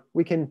here,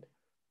 we can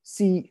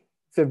see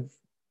the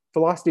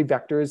velocity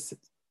vectors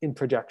in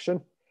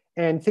projection,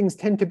 and things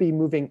tend to be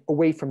moving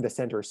away from the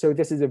center. So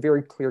this is a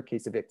very clear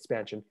case of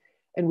expansion.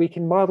 And we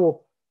can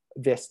model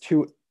this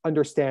to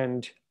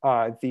understand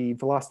the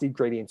velocity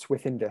gradients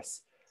within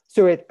this.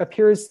 So it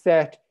appears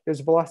that there's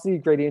a velocity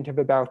gradient of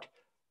about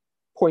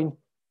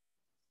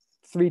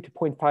 0.3 to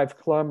 0.5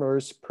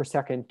 kilometers per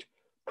second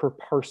per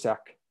parsec.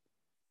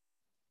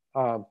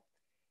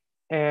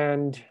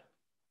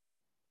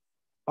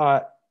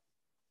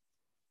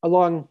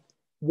 Along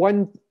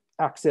one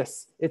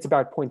axis, it's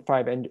about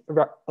 0.5, and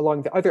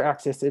along the other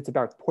axis, it's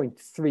about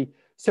 0.3.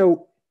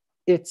 So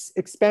it's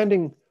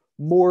expanding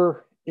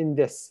more in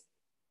this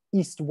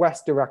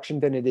east-west direction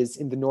than it is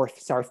in the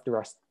north-south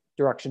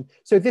direction.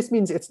 So this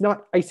means it's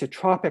not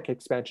isotropic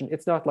expansion.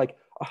 It's not like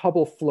a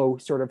Hubble flow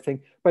sort of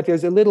thing, but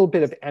there's a little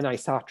bit of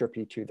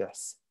anisotropy to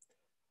this.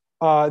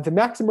 The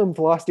maximum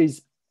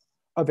velocities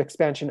of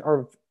expansion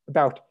are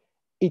about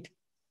 8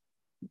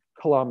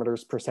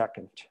 kilometers per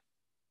second.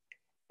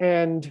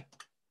 And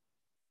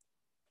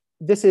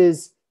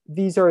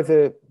these are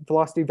the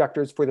velocity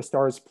vectors for the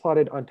stars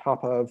plotted on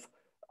top of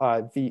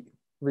the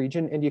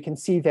region. And you can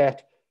see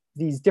that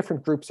these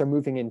different groups are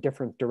moving in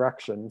different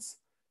directions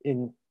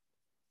in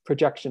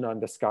projection on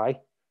the sky.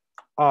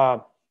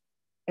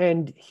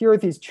 And here are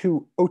these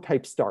 2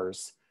 O-type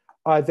stars.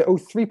 The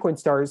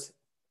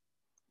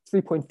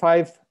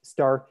O3.5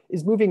 star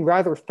is moving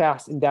rather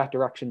fast in that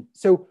direction.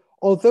 So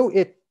although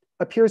it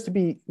appears to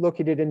be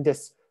located in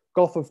this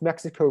Gulf of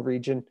Mexico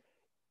region,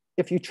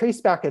 if you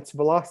trace back its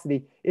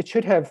velocity, it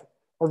should have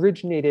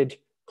originated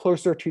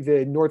closer to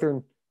the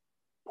northern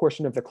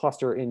portion of the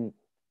cluster,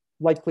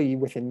 likely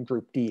within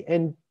group D.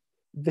 And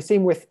the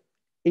same with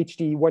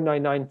HD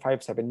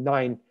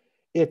 199579.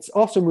 It's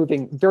also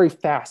moving very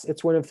fast.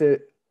 It's one of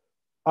the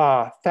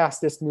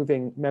fastest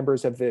moving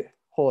members of the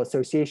whole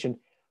association,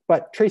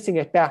 but tracing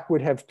it back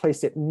would have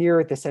placed it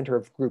near the center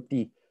of group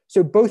D.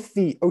 So both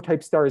the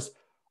O-type stars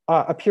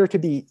appear to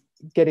be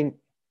getting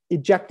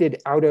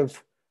ejected out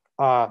of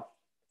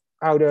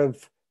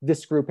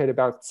this group at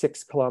about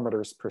 6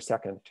 kilometers per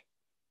second.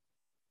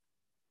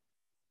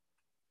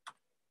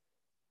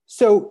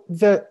 So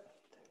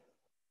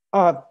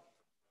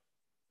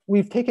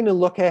we've taken a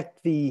look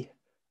at the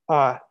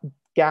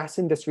gas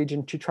in this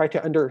region to try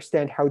to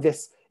understand how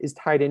this is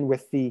tied in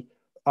with the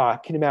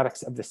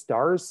kinematics of the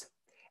stars.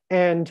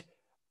 And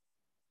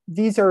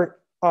these are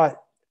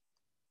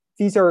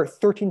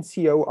 13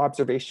 CO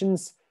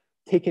observations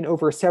taken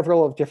over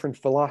several of different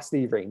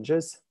velocity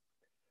ranges.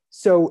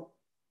 So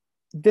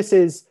this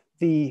is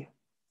the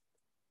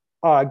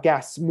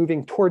gas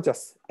moving towards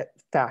us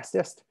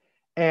fastest.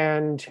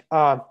 And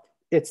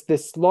it's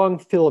this long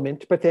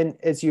filament, but then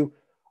as you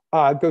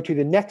go to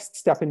the next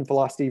step in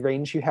velocity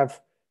range, you have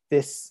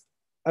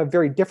a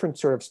very different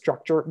sort of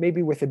structure,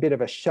 maybe with a bit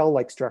of a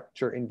shell-like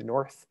structure in the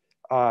north.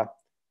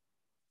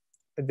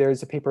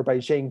 There's a paper by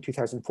Zhang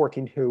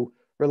 2014 who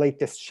relate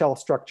this shell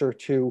structure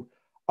to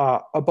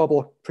a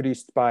bubble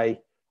produced by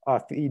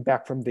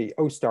feedback from the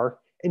O star.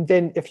 And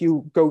then if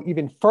you go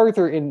even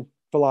farther in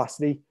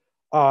velocity,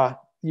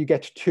 you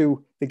get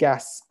to the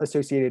gas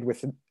associated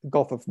with the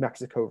Gulf of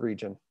Mexico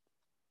region.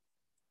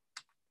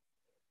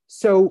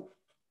 So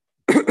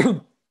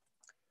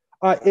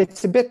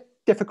It's a bit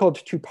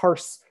difficult to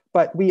parse,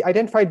 but we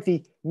identified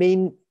the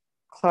main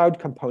cloud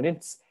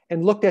components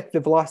and looked at the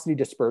velocity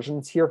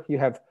dispersions. Here you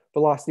have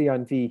velocity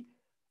on the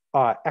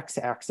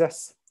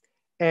x-axis.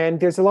 And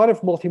there's a lot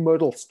of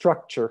multimodal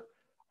structure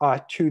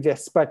to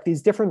this, but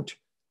these different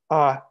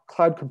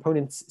cloud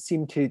components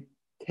seem to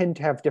tend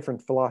to have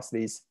different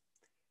velocities.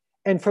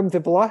 And from the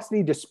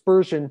velocity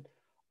dispersion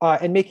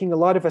and making a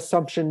lot of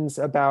assumptions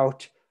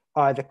about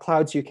the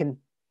clouds, you can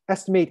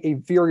estimate a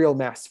virial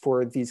mass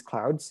for these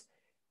clouds.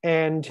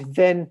 And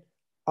then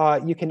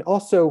you can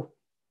also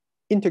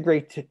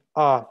integrate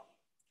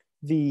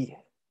the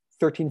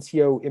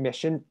 13CO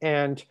emission,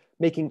 and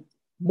making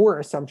more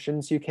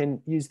assumptions, you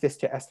can use this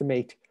to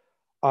estimate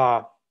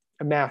a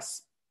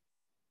mass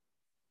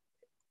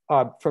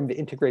from the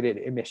integrated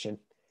emission.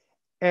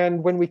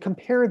 And when we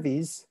compare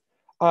these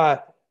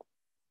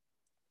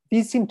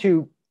seem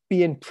to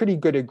be in pretty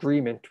good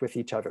agreement with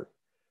each other.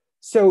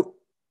 So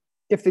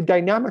if the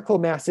dynamical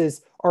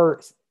masses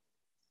are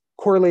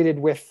correlated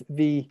with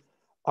the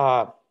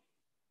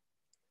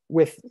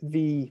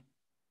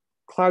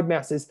cloud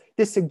masses,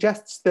 this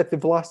suggests that the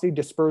velocity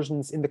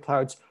dispersions in the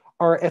clouds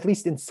are at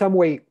least in some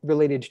way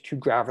related to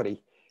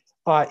gravity.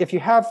 If you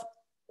have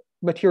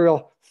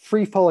material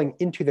free falling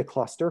into the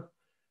cluster,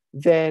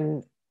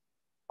 then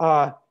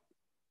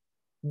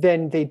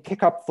they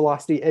pick up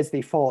velocity as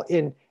they fall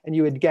in, and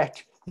you would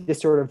get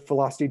this sort of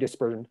velocity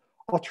dispersion.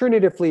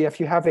 Alternatively, if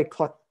you have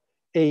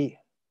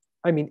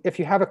if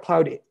you have a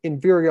cloud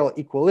in virial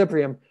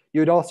equilibrium,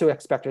 you would also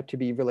expect it to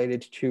be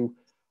related to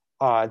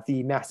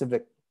the mass of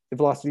the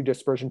velocity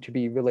dispersion to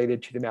be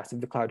related to the mass of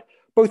the cloud,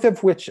 both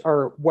of which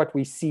are what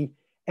we see.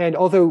 And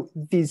although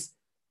these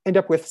end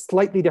up with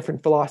slightly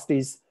different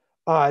velocities,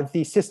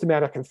 the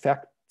systematic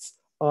effects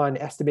on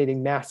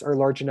estimating mass are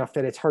large enough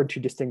that it's hard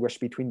to distinguish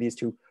between these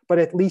two. But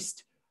at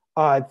least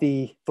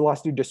the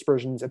velocity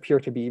dispersions appear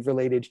to be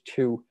related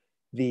to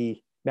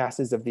the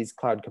masses of these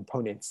cloud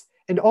components.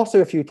 And also,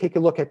 if you take a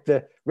look at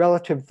the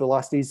relative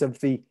velocities of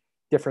the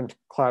different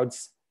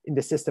clouds in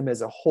the system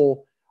as a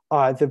whole,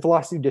 the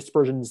velocity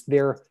dispersions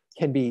there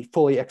can be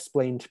fully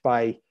explained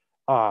by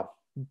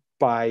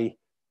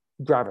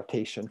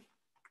gravitation.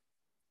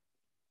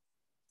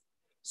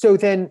 So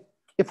then,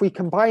 if we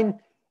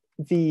combine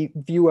the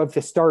view of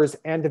the stars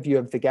and the view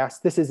of the gas,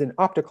 this is an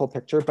optical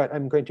picture, but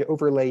I'm going to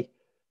overlay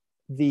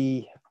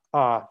the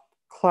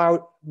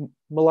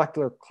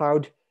molecular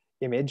cloud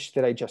image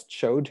that I just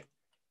showed,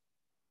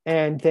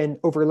 and then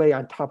overlay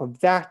on top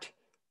of that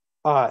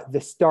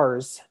the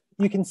stars.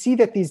 You can see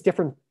that these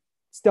different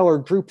stellar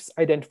groups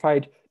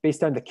identified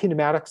based on the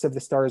kinematics of the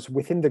stars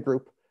within the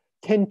group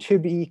tend to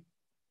be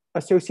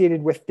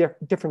associated with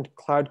different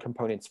cloud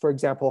components. For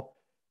example,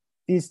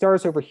 these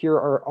stars over here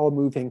are all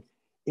moving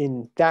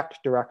in that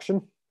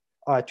direction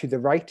to the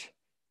right,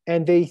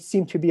 and they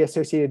seem to be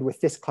associated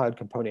with this cloud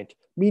component.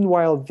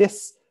 Meanwhile,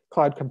 this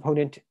cloud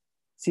component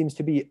seems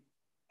to be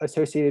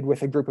associated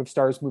with a group of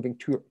stars moving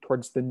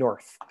towards the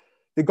north.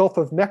 The Gulf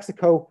of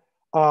Mexico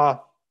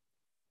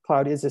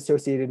cloud is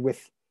associated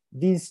with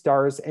these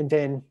stars, and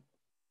then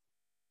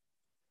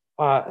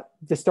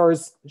the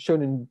stars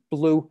shown in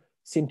blue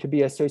seem to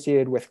be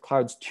associated with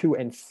clouds 2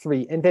 and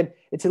 3. And then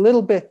it's a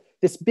little bit,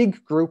 this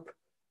big group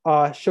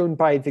shown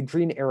by the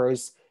green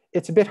arrows,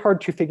 it's a bit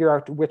hard to figure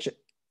out which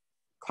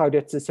cloud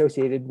it's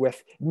associated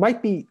with. It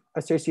might be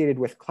associated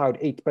with cloud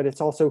 8, but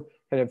it's also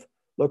kind of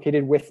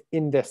located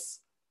within this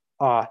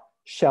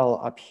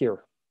shell up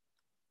here.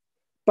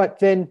 But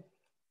then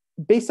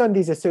based on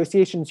these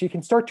associations, you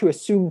can start to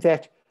assume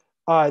that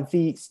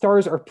the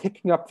stars are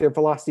picking up their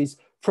velocities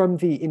from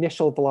the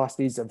initial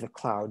velocities of the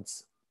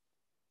clouds.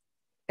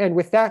 And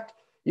with that,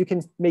 you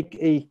can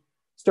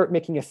start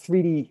making a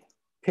 3D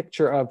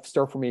picture of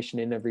star formation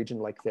in a region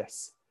like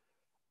this.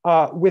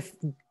 With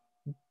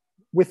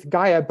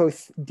Gaia,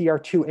 both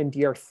DR2 and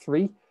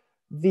DR3,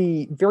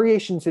 the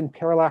variations in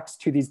parallax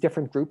to these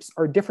different groups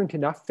are different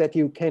enough that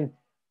you can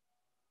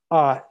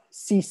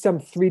see some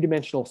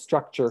three-dimensional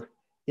structure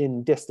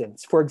in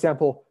distance. For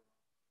example,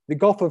 the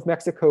Gulf of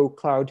Mexico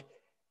cloud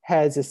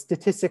has a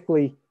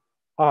statistically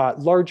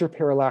larger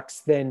parallax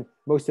than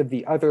most of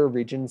the other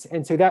regions.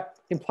 And so that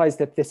implies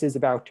that this is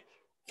about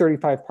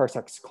 35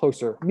 parsecs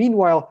closer.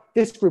 Meanwhile,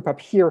 this group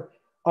up here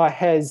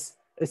has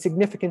a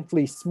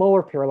significantly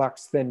smaller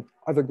parallax than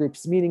other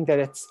groups, meaning that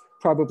it's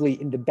probably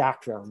in the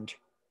background.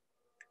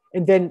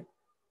 And then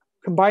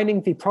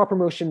combining the proper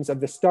motions of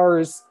the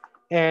stars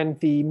and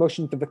the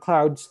motions of the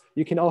clouds,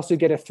 you can also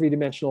get a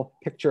three-dimensional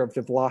picture of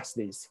the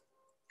velocities.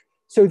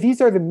 So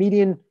these are the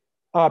median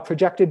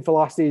projected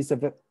velocities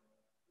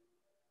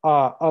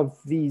of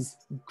these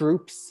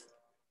groups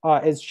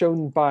as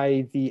shown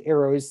by the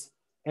arrows,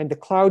 and the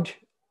cloud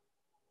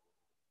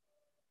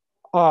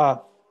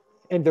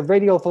and the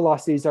radial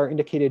velocities are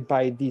indicated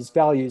by these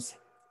values.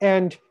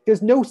 And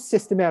there's no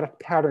systematic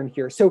pattern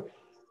here. So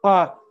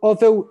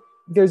although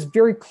there's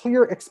very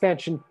clear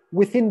expansion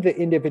within the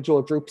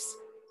individual groups,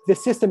 the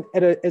system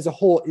as a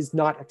whole is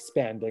not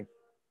expanding.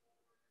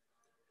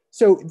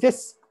 So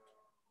this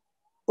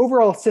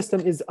overall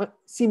system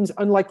seems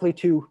unlikely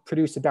to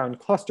produce a bound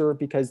cluster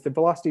because the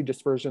velocity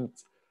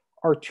dispersions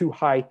are too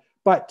high,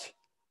 but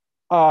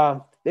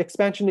the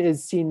expansion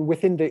is seen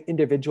within the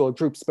individual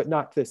groups, but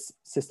not this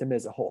system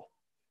as a whole.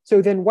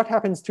 So then what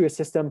happens to a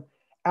system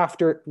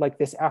after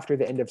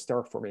the end of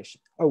star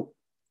formation?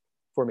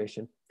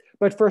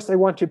 But first I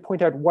want to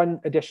point out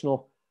one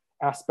additional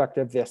aspect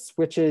of this,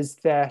 which is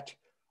that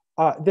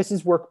this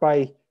is work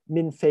by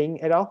Min Feng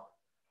et al.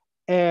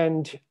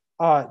 And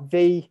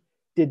they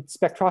did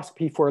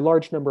spectroscopy for a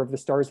large number of the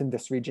stars in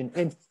this region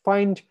and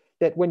find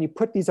that when you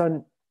put these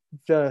on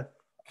the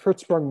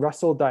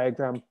Hertzsprung-Russell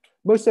diagram,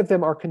 most of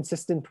them are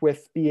consistent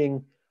with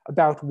being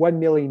about 1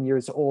 million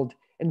years old,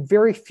 and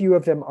very few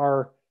of them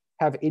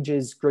have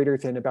ages greater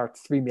than about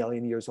 3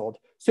 million years old.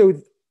 So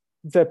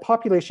the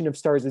population of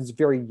stars is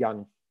very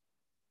young.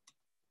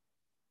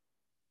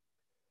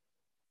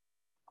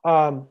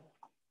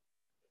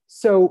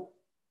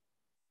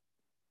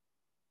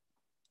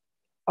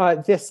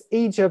 This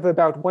age of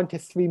about 1 to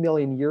 3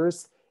 million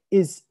years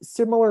is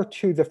similar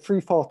to the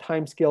free fall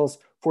timescales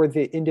for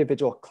the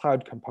individual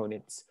cloud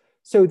components.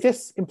 So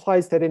this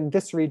implies that in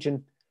this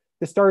region,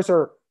 the stars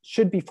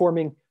should be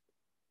forming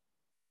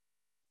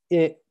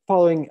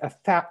following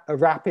a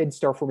rapid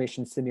star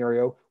formation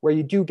scenario where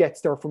you do get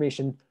star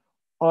formation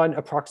on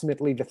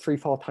approximately the free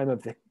fall time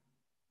of the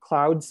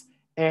clouds,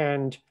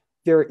 and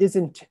there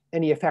isn't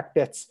any effect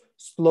that's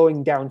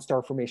slowing down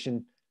star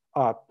formation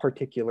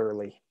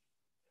particularly.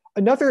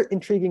 Another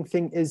intriguing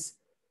thing is,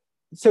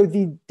 so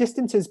the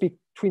distances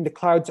between the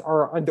clouds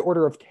are on the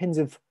order of tens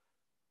of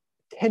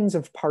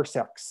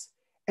parsecs,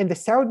 and the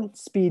sound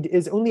speed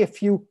is only a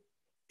few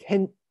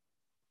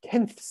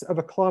tenths of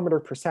a kilometer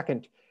per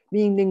second,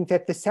 meaning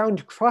that the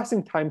sound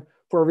crossing time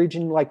for a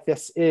region like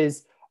this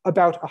is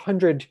about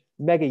 100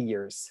 mega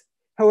years.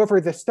 However,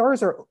 the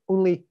stars are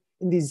only,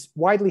 in these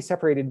widely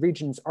separated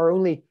regions, are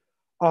only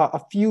a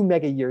few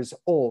mega years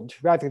old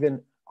rather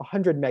than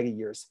 100 mega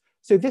years.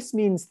 So this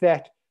means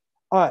that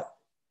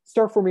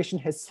star formation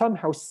has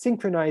somehow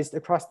synchronized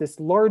across this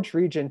large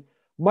region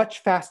much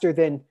faster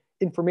than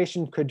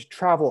information could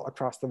travel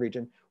across the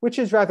region, which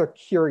is rather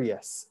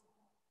curious.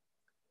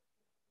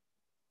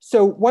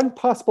 So one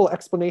possible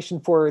explanation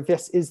for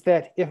this is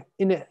that if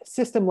in a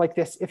system like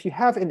this, if you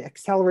have an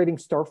accelerating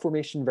star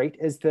formation rate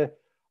as the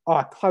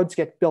clouds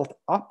get built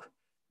up,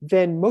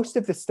 then most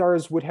of the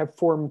stars would have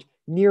formed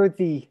near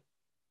the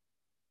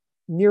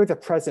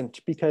present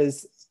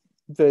because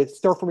the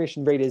star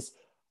formation rate is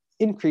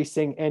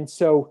increasing, and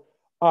so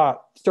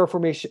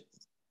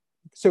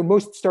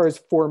most stars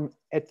form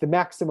at the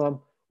maximum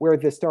where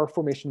the star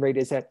formation rate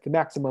is at the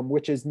maximum,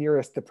 which is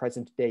nearest the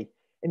present day.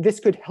 And this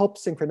could help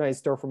synchronize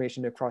star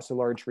formation across a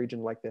large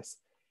region like this.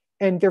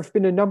 And there have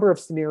been a number of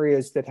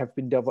scenarios that have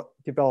been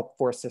developed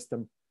for a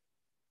system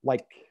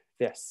like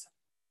this.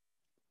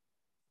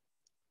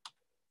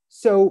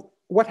 So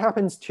what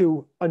happens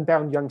to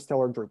unbound young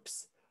stellar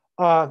groups?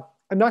 I'm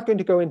not going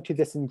to go into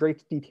this in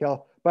great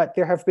detail, but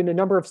there have been a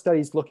number of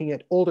studies looking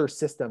at older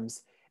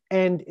systems.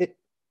 And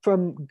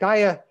from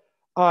Gaia,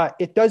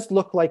 it does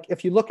look like,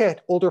 if you look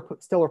at older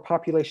stellar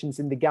populations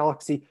in the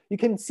galaxy, you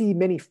can see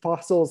many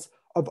fossils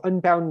of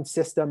unbound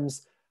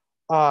systems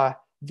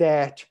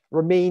that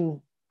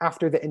remain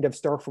after the end of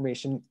star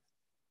formation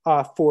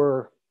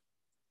for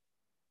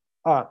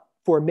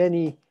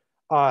many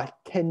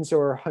tens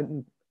or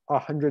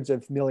hundreds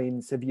of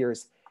millions of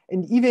years.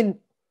 And even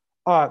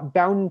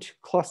bound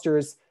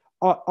clusters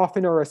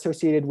often are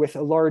associated with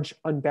a large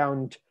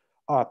unbound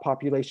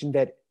population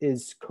that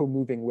is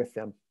co-moving with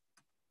them.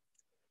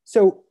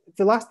 So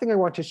the last thing I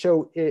want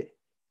to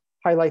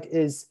highlight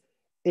is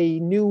a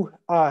new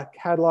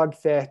catalog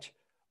that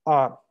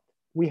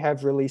we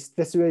have released.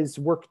 This was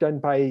work done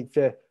by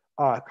the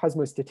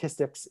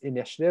Cosmostatistics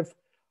Initiative,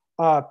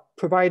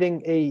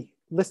 providing a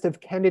list of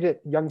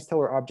candidate young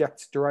stellar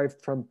objects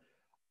derived from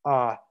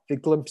the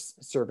Glimpse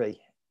survey.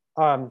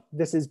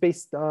 This is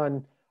based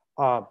on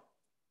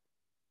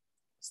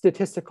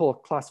statistical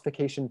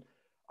classification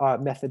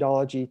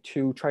methodology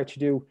to try to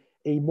do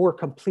a more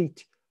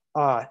complete,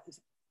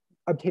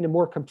 obtain a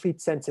more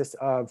complete census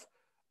of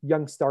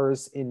young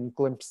stars in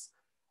Glimpse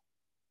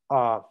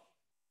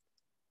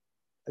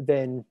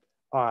than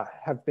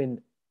have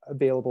been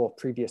available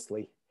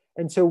previously.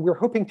 And so we're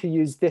hoping to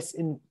use this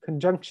in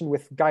conjunction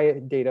with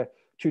Gaia data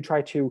to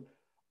try to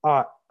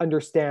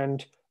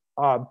understand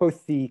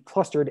both the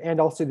clustered and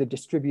also the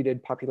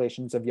distributed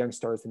populations of young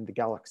stars in the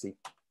galaxy.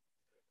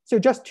 So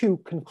just to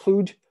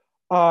conclude,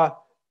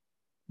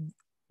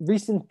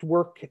 recent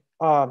work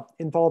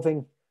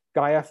involving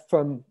Gaia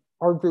from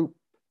our group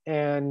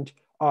and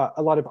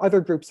a lot of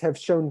other groups have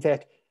shown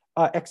that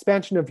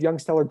expansion of young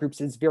stellar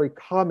groups is very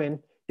common.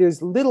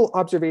 There's little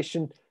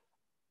observation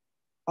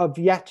of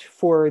yet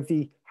for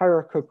the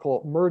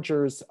hierarchical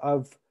mergers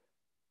of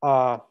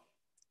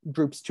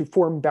groups to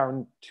form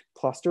bound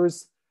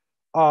clusters.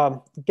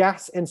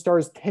 Gas and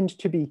stars tend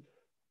to be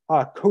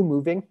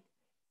co-moving,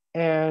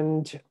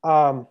 and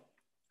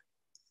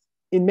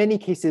in many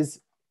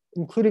cases,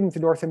 including the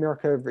North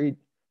America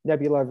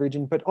Nebula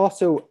region, but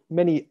also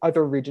many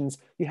other regions.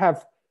 You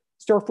have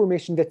star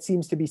formation that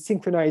seems to be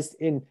synchronized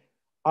in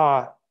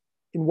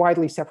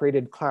widely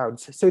separated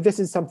clouds. So this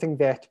is something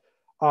that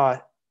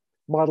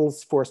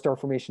models for star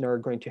formation are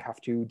going to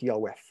have to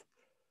deal with.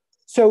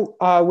 So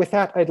with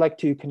that, I'd like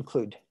to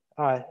conclude.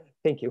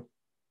 Thank you.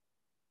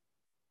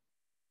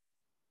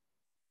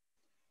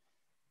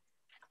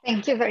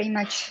 Thank you very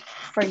much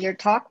for your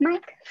talk,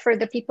 Mike. For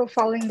the people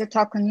following the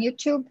talk on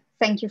YouTube,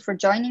 thank you for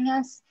joining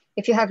us.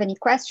 If you have any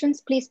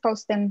questions, please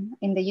post them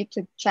in the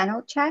YouTube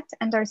channel chat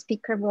and our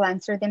speaker will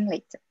answer them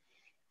later.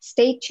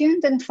 Stay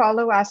tuned and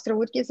follow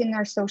Astro Urges in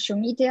our social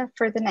media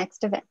for the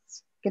next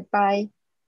events. Goodbye.